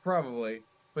 Probably.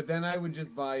 but then I would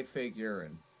just buy fake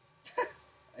urine.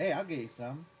 Hey, I'll get you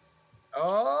some.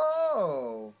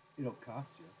 Oh, It'll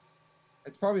cost you.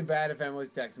 it's probably bad if Emily's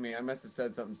texting me. I must have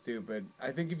said something stupid.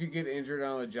 I think if you get injured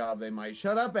on the job, they might.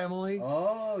 Shut up, Emily.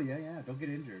 Oh, yeah. Don't get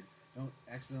injured. Don't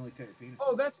accidentally cut your penis.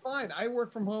 Oh, that's fine. I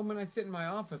work from home and I sit in my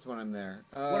office when I'm there.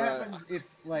 What happens if,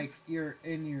 like, you're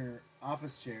in your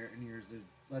office chair and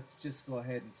let's just go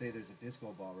ahead and say there's a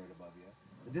disco ball right above you.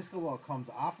 The disco ball comes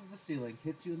off of the ceiling,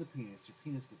 hits you in the penis. Your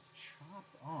penis gets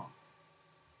chopped off.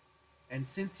 And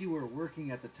since you were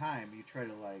working at the time, you try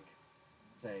to, like,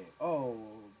 say, oh,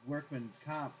 workman's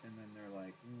comp, and then they're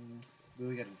like, but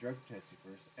we got to drug test you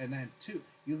first. And then, two,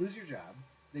 you lose your job,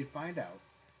 they find out,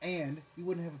 and you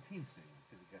wouldn't have a penis anymore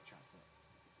because it got chopped up.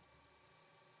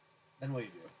 Then what do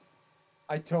you do?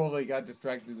 I totally got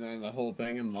distracted during the whole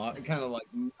thing and kind of like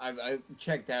I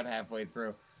checked out halfway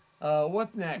through.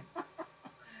 What's next?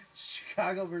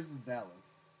 Chicago versus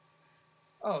Dallas.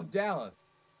 Oh, Dallas.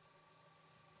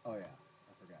 Oh, yeah.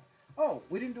 I forgot. Oh,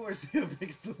 we didn't do our Santa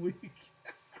picks of the week.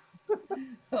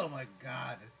 Oh, my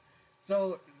God.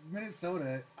 So,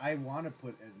 Minnesota, I want to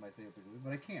put as my Santa pick of the week,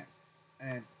 but I can't.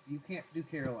 And you can't do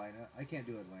Carolina. I can't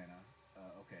do Atlanta.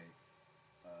 Okay.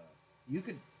 You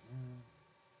could...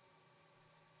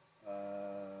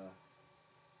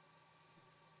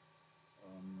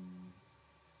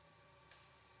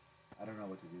 I don't know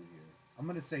what to do here. I'm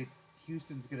going to say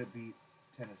Houston's going to beat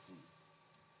Tennessee.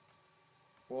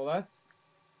 Well,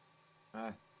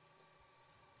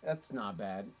 that's not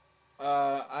bad.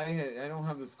 I don't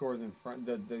have the scores in front,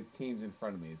 the teams in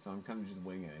front of me, so I'm kind of just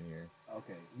winging it here.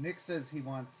 Okay. Nick says he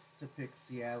wants to pick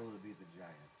Seattle to beat the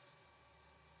Giants.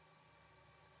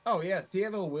 Oh yeah,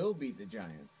 Seattle will beat the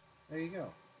Giants. There you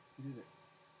go. You did it.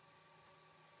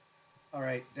 All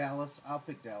right, Dallas. I'll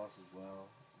pick Dallas as well.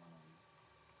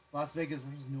 Las Vegas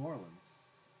versus New Orleans.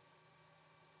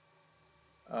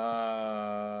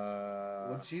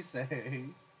 What'd she say?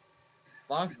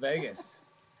 Las Vegas.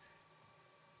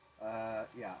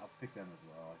 Yeah, I'll pick them as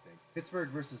well, I think. Pittsburgh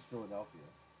versus Philadelphia.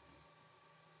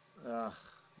 Ugh.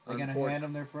 They're going to hand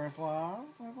them their first loss,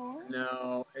 my boy?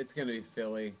 No, it's going to be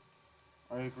Philly.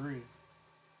 I agree.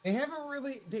 They haven't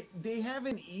really... They have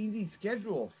an easy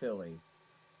schedule, Philly.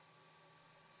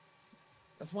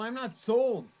 That's why I'm not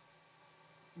sold.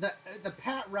 The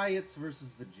Pat Riots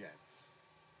versus the Jets.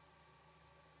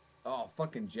 Oh,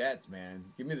 fucking Jets, man.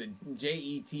 Give me the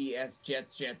Jets,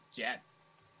 Jets.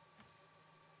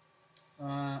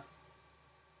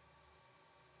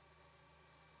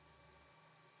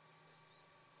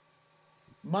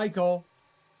 Michael,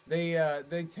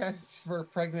 they test for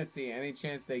pregnancy any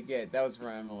chance they get. That was for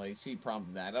Emily. She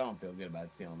prompted that. I don't feel good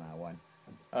about stealing that one.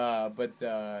 But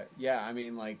yeah, I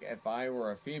mean, like, if I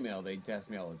were a female, they'd test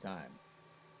me all the time.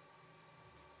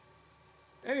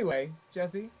 Anyway,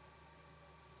 Jesse.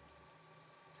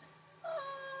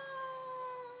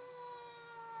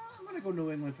 I'm going to go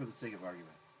New England for the sake of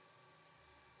argument.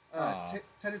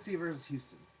 Tennessee versus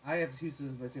Houston. I have Houston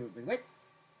as my favorite big lake.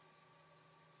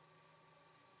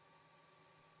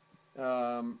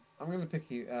 I'm going to pick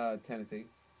Tennessee.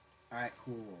 All right,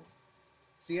 cool.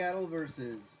 Seattle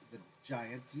versus the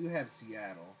Giants. You have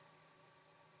Seattle.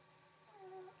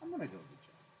 I'm going to go with the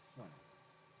Giants. Why not?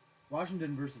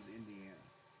 Washington versus Indiana.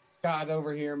 Scott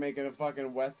over here making a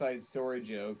fucking West Side Story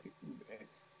joke.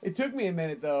 It took me a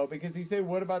minute, though, because he said,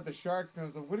 what about the Sharks? And I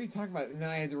was like, what are you talking about? And then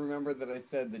I had to remember that I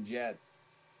said the Jets.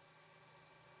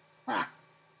 Ha!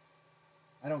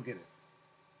 I don't get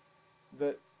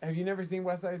it. Have you never seen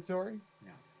West Side Story?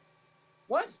 No.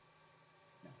 What?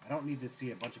 No, I don't need to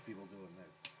see a bunch of people doing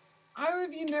this. How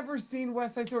have you never seen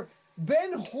West Side Story?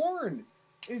 Ben Horn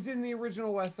is in the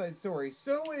original West Side Story.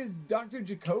 So is Dr.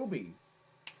 Jacoby.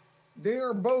 They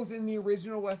are both in the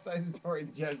original West Side Story.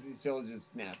 Jesse's show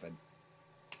just snapping.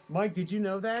 Mike, did you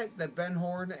know that Ben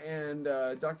Horn and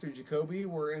Dr. Jacoby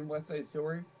were in West Side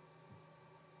Story?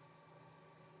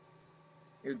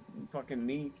 It's fucking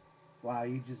neat. Wow,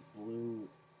 you just blew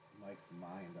Mike's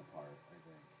mind apart, I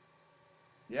think.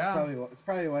 Yeah. It's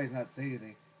probably why he's not saying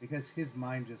anything, because his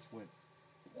mind just went...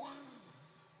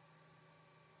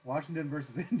 Washington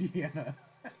versus Indiana.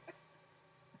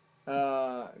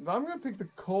 I'm going to pick the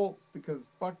Colts because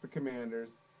fuck the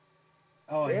Commanders.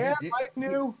 Oh, yeah, I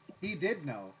knew. He did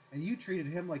know, and you treated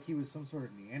him like he was some sort of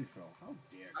Neanderthal. How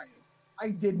dare you? I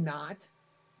did not.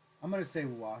 I'm going to say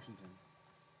Washington.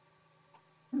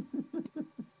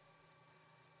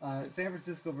 San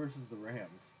Francisco versus the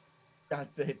Rams. Scott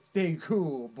said, stay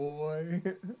cool, boy.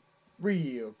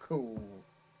 Real cool.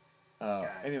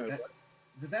 Anyway.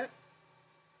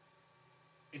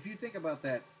 If you think about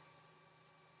that,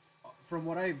 from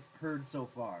what I've heard so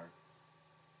far,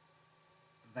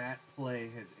 that play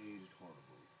has aged horribly.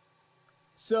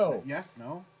 So, Yes,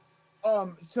 no.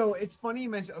 so it's funny you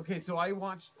mentioned. Okay, so I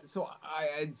watched. So I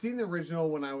had seen the original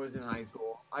when I was in high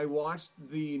school. I watched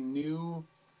the new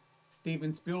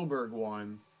Steven Spielberg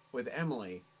one with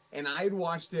Emily, and I'd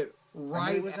watched it Emily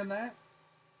right. was in that.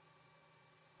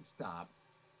 Stop.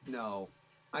 No,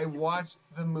 I watched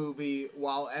the movie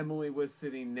while Emily was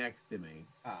sitting next to me.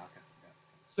 Ah, okay. Yeah.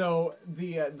 So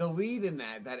the lead in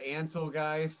that Ansel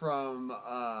guy from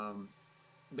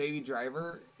Baby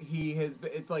Driver,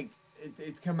 it's like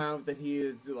it's come out that he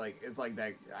is like it's like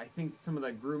that. I think some of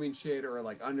that grooming shit or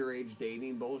like underage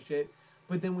dating bullshit.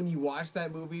 But then when you watch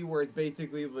that movie where it's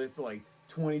basically this like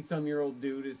 20-some-year-old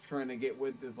dude is trying to get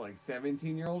with this like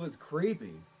 17-year-old, it's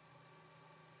creepy.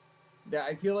 Yeah,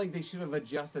 I feel like they should have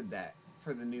adjusted that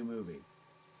for the new movie.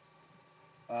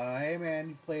 Hey man,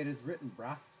 you play it as written,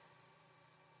 brah.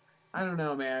 I don't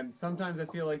know, man. Sometimes I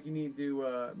feel like you need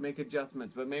to make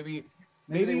adjustments, but maybe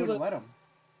Maybe they maybe wouldn't let him.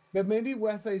 but maybe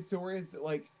West Side Story is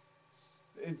like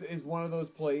is one of those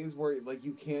plays where like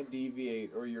you can't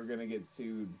deviate or you're gonna get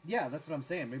sued. Yeah, that's what I'm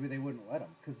saying. Maybe they wouldn't let him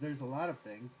because there's a lot of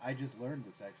things. I just learned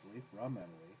this actually from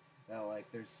Emily that like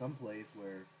there's some place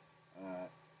where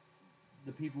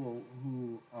the people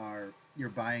who are you're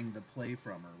buying the play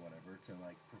from or whatever to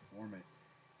like perform it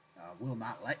will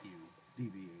not let you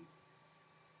deviate.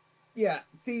 Yeah,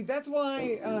 see, that's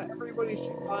why everybody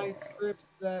should buy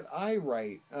scripts that I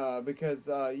write because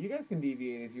you guys can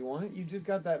deviate if you want. You just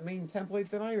got that main template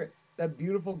that I write, that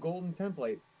beautiful golden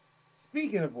template.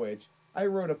 Speaking of which, I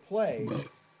wrote a play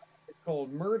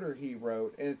called Murder He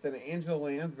Wrote, and it's an Angela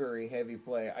Lansbury heavy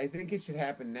play. I think it should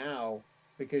happen now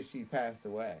because she passed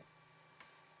away.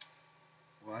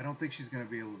 Well, I don't think she's gonna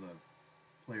be able to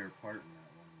play her part in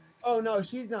that one, Nick. Oh no,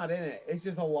 she's not in it. It's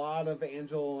just a lot of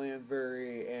Angela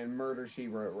Lansbury and Murder She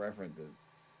Wrote references.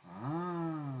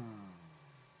 Ah.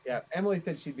 Yeah, Emily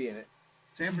said she'd be in it.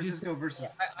 San She just- Francisco versus.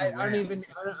 I the don't Rams. even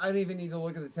I don't even need to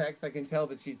look at the text. I can tell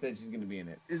that she said she's going to be in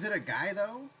it. Is it a guy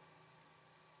though?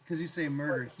 Because you say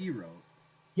murder he wrote.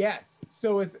 Yes.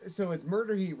 So it's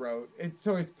Murder He Wrote.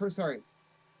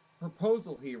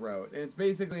 Proposal He Wrote, and it's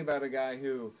basically about a guy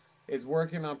who is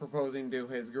working on proposing to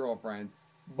his girlfriend,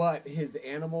 but his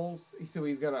animals. So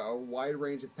he's got a wide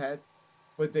range of pets,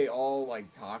 but they all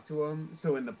like talk to him.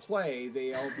 So in the play,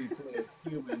 they all be played as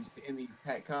humans in these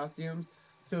pet costumes.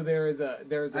 So there's a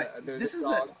This is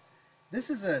dog. This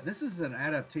is an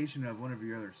adaptation of one of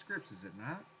your other scripts, is it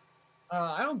not?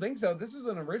 I don't think so. This was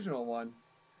an original one.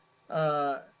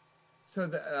 But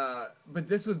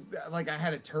this was like I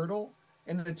had a turtle,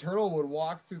 and the turtle would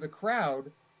walk through the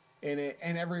crowd, and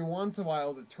every once in a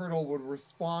while the turtle would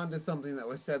respond to something that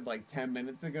was said like 10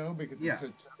 minutes ago because Yeah. it's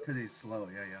a Because he's slow.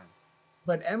 Yeah, yeah.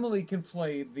 But Emily can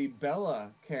play the Bella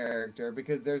character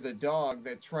because there's a dog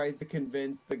that tries to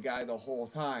convince the guy the whole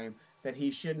time that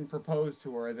he shouldn't propose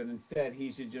to her, that instead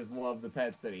he should just love the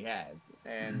pets that he has.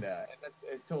 And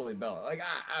it's totally Bella. Like,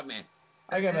 man,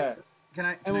 I gotta. Can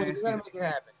I Emily, we ask gotta you? make it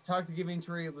happen. Talk to Giving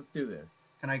Tree. Let's do this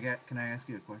Can I ask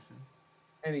you a question?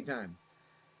 anytime.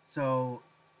 So,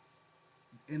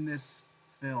 in this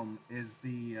film, is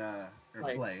the or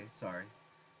Play. play? Sorry.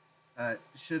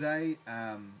 Should I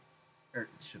or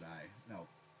should I? No.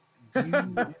 Do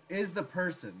you, is the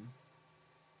person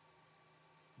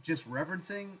just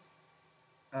referencing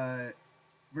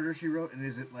Murder She Wrote, and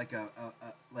is it like a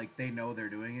like they know they're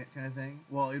doing it kind of thing?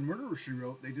 Well, in Murder She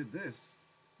Wrote, they did this.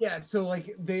 Yeah, so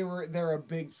like they're a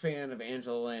big fan of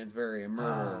Angela Lansbury and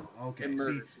Murder. Oh, okay. and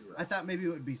Murder, See, She Wrote. I thought maybe it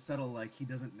would be subtle, like he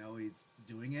doesn't know he's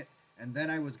doing it, and then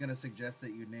I was gonna suggest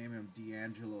that you name him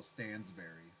D'Angelo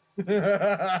Stansberry.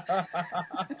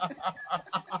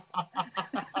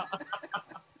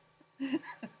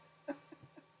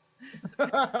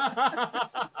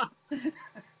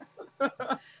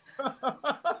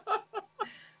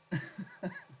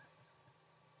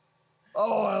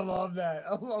 Oh, I love that.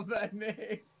 I love that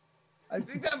name. I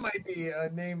think that might be a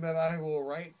name that I will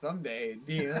write someday.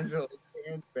 D'Angelo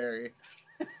Stansberry.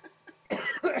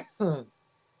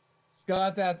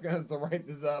 Scott's asking us to write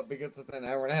this up because it's an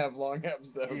hour and a half long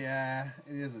episode. Yeah,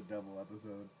 it is a double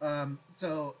episode.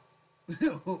 So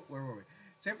where were we?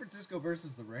 San Francisco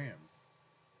versus the Rams.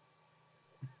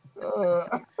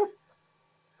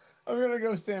 I'm gonna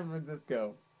go San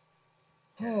Francisco.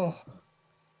 Oh,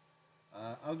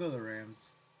 I'll go the Rams.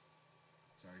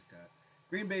 Sorry, Scott.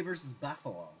 Green Bay versus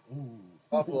Buffalo. Ooh.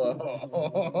 Buffalo.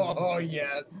 Oh,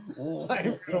 yes. Oh.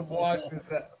 I'm gonna watch this.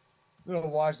 I'm gonna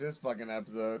watch this fucking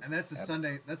episode. And that's a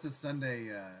Sunday. That's a Sunday.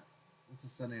 That's a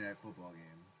Sunday night football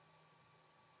game,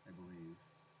 I believe.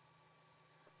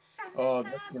 Oh,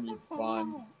 that's gonna be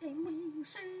fun. And we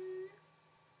see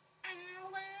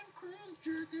Alan Cruz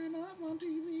jerking off on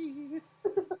TV.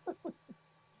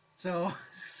 So,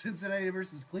 Cincinnati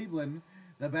versus Cleveland,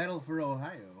 the battle for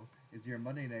Ohio, is your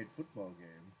Monday Night Football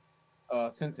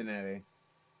game. Cincinnati.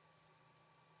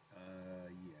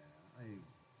 Yeah,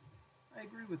 I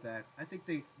agree with that. I think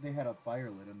they had a fire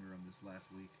lit under them this last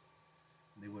week.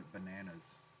 They went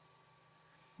bananas.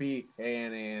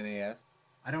 BANANAS.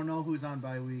 I don't know who's on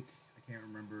bye week. I can't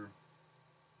remember.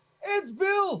 It's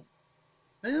Bill.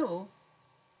 Bill?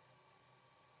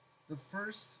 The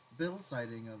first Bill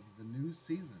sighting of the new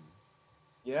season.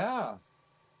 Yeah.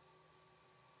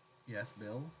 Yes,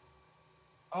 Bill.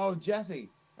 Oh, Jesse.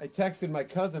 I texted my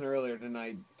cousin earlier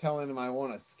tonight telling him I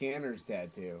want a Scanners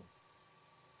tattoo.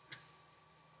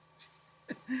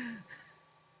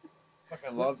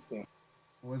 Fucking love Scanners.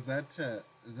 Was that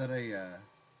is that a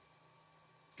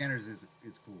Scanners is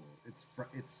cool. It's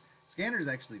Scanners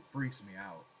actually freaks me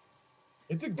out.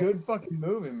 It's a good fucking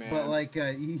movie, man. But like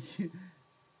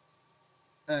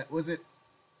was it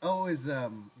is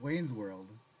Wayne's World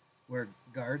where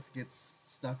Garth gets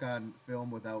stuck on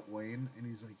film without Wayne and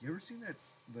he's like, "You ever seen that?"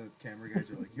 The camera guys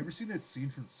are like, "You ever seen that scene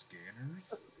from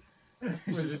Scanners?"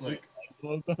 It's just like,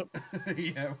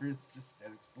 yeah, where it's just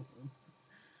head explodes.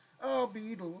 Oh,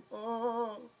 Beetle.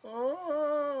 Oh,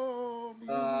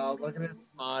 Beetle. Oh, look at his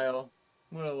smile.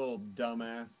 What a little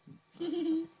dumbass.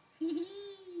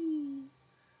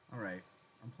 All right,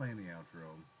 I'm playing the outro.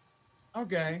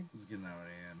 Okay. This is getting out of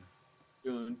hand.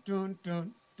 Dun, dun,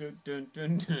 dun, dun, dun,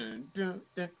 dun, dun, dun,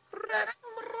 dun.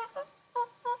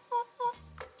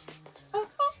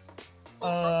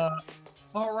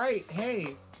 All right.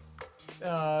 Hey,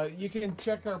 you can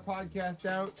check our podcast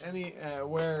out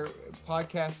where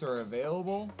podcasts are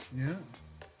available.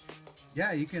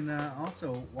 Yeah, you can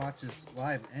also watch us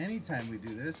live anytime we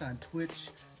do this on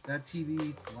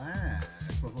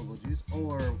twitch.tv/footballjuice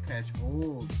or catch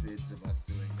old vids of us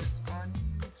doing this on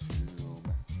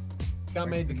YouTube. Scott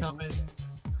made the comment.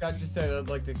 Scott just said I'd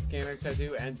like the Scanner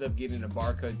tattoo. Ends up getting a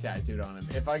barcode tattooed on him.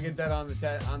 If I get that on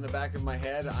the back of my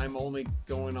head, I'm only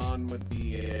going on with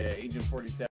the Agent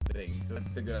 47 thing. So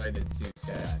it's a good idea too,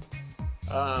 Scott.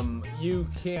 You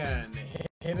can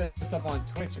hit us up on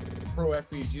Twitch,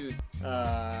 ProFBJuice,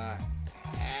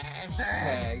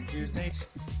 hashtag JuiceNation.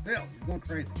 Bill, you're going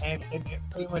crazy. And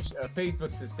pretty much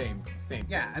Facebook's the same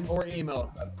Yeah, thing. Or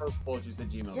email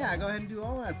purplejuice@gmail.com. Yeah, go ahead and do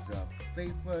all that stuff.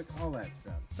 Facebook, all that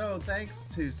stuff. So thanks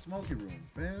to Smoky Room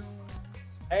Films.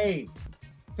 Hey,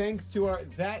 thanks to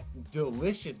that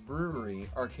delicious brewery,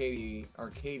 Arcadian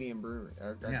Brewery.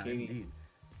 Yeah, indeed.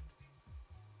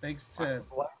 Thanks to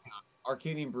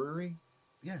Arcadian Brewery?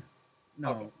 Yeah.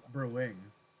 No, Okay. Brewing.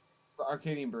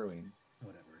 Arcadian Brewing.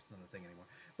 Whatever, it's not a thing anymore.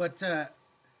 But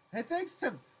hey, thanks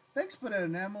for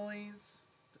and Emily's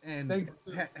and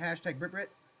hashtag Brit.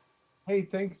 Hey,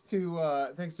 thanks to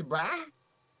Brad.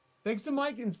 Thanks to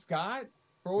Mike and Scott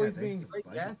for always being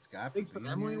great guests. Thanks for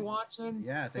Emily watching.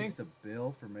 Yeah, thanks to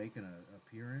Bill for making an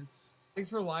appearance.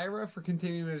 Thanks for Lyra for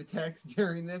continuing to text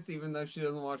during this, even though she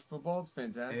doesn't watch football. It's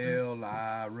fantastic.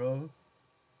 Lyra.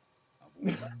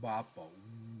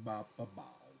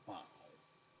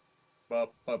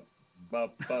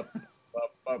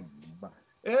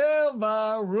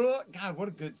 Elvira. God, what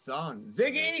a good song.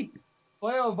 Ziggy!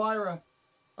 Play Elvira.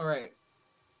 All right.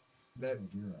 Did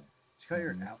you call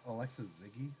your Alexa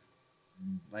Ziggy?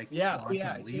 Like, yeah.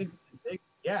 Leave?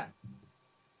 Yeah.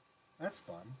 That's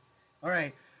fun. All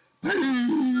right.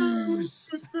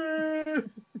 Peace!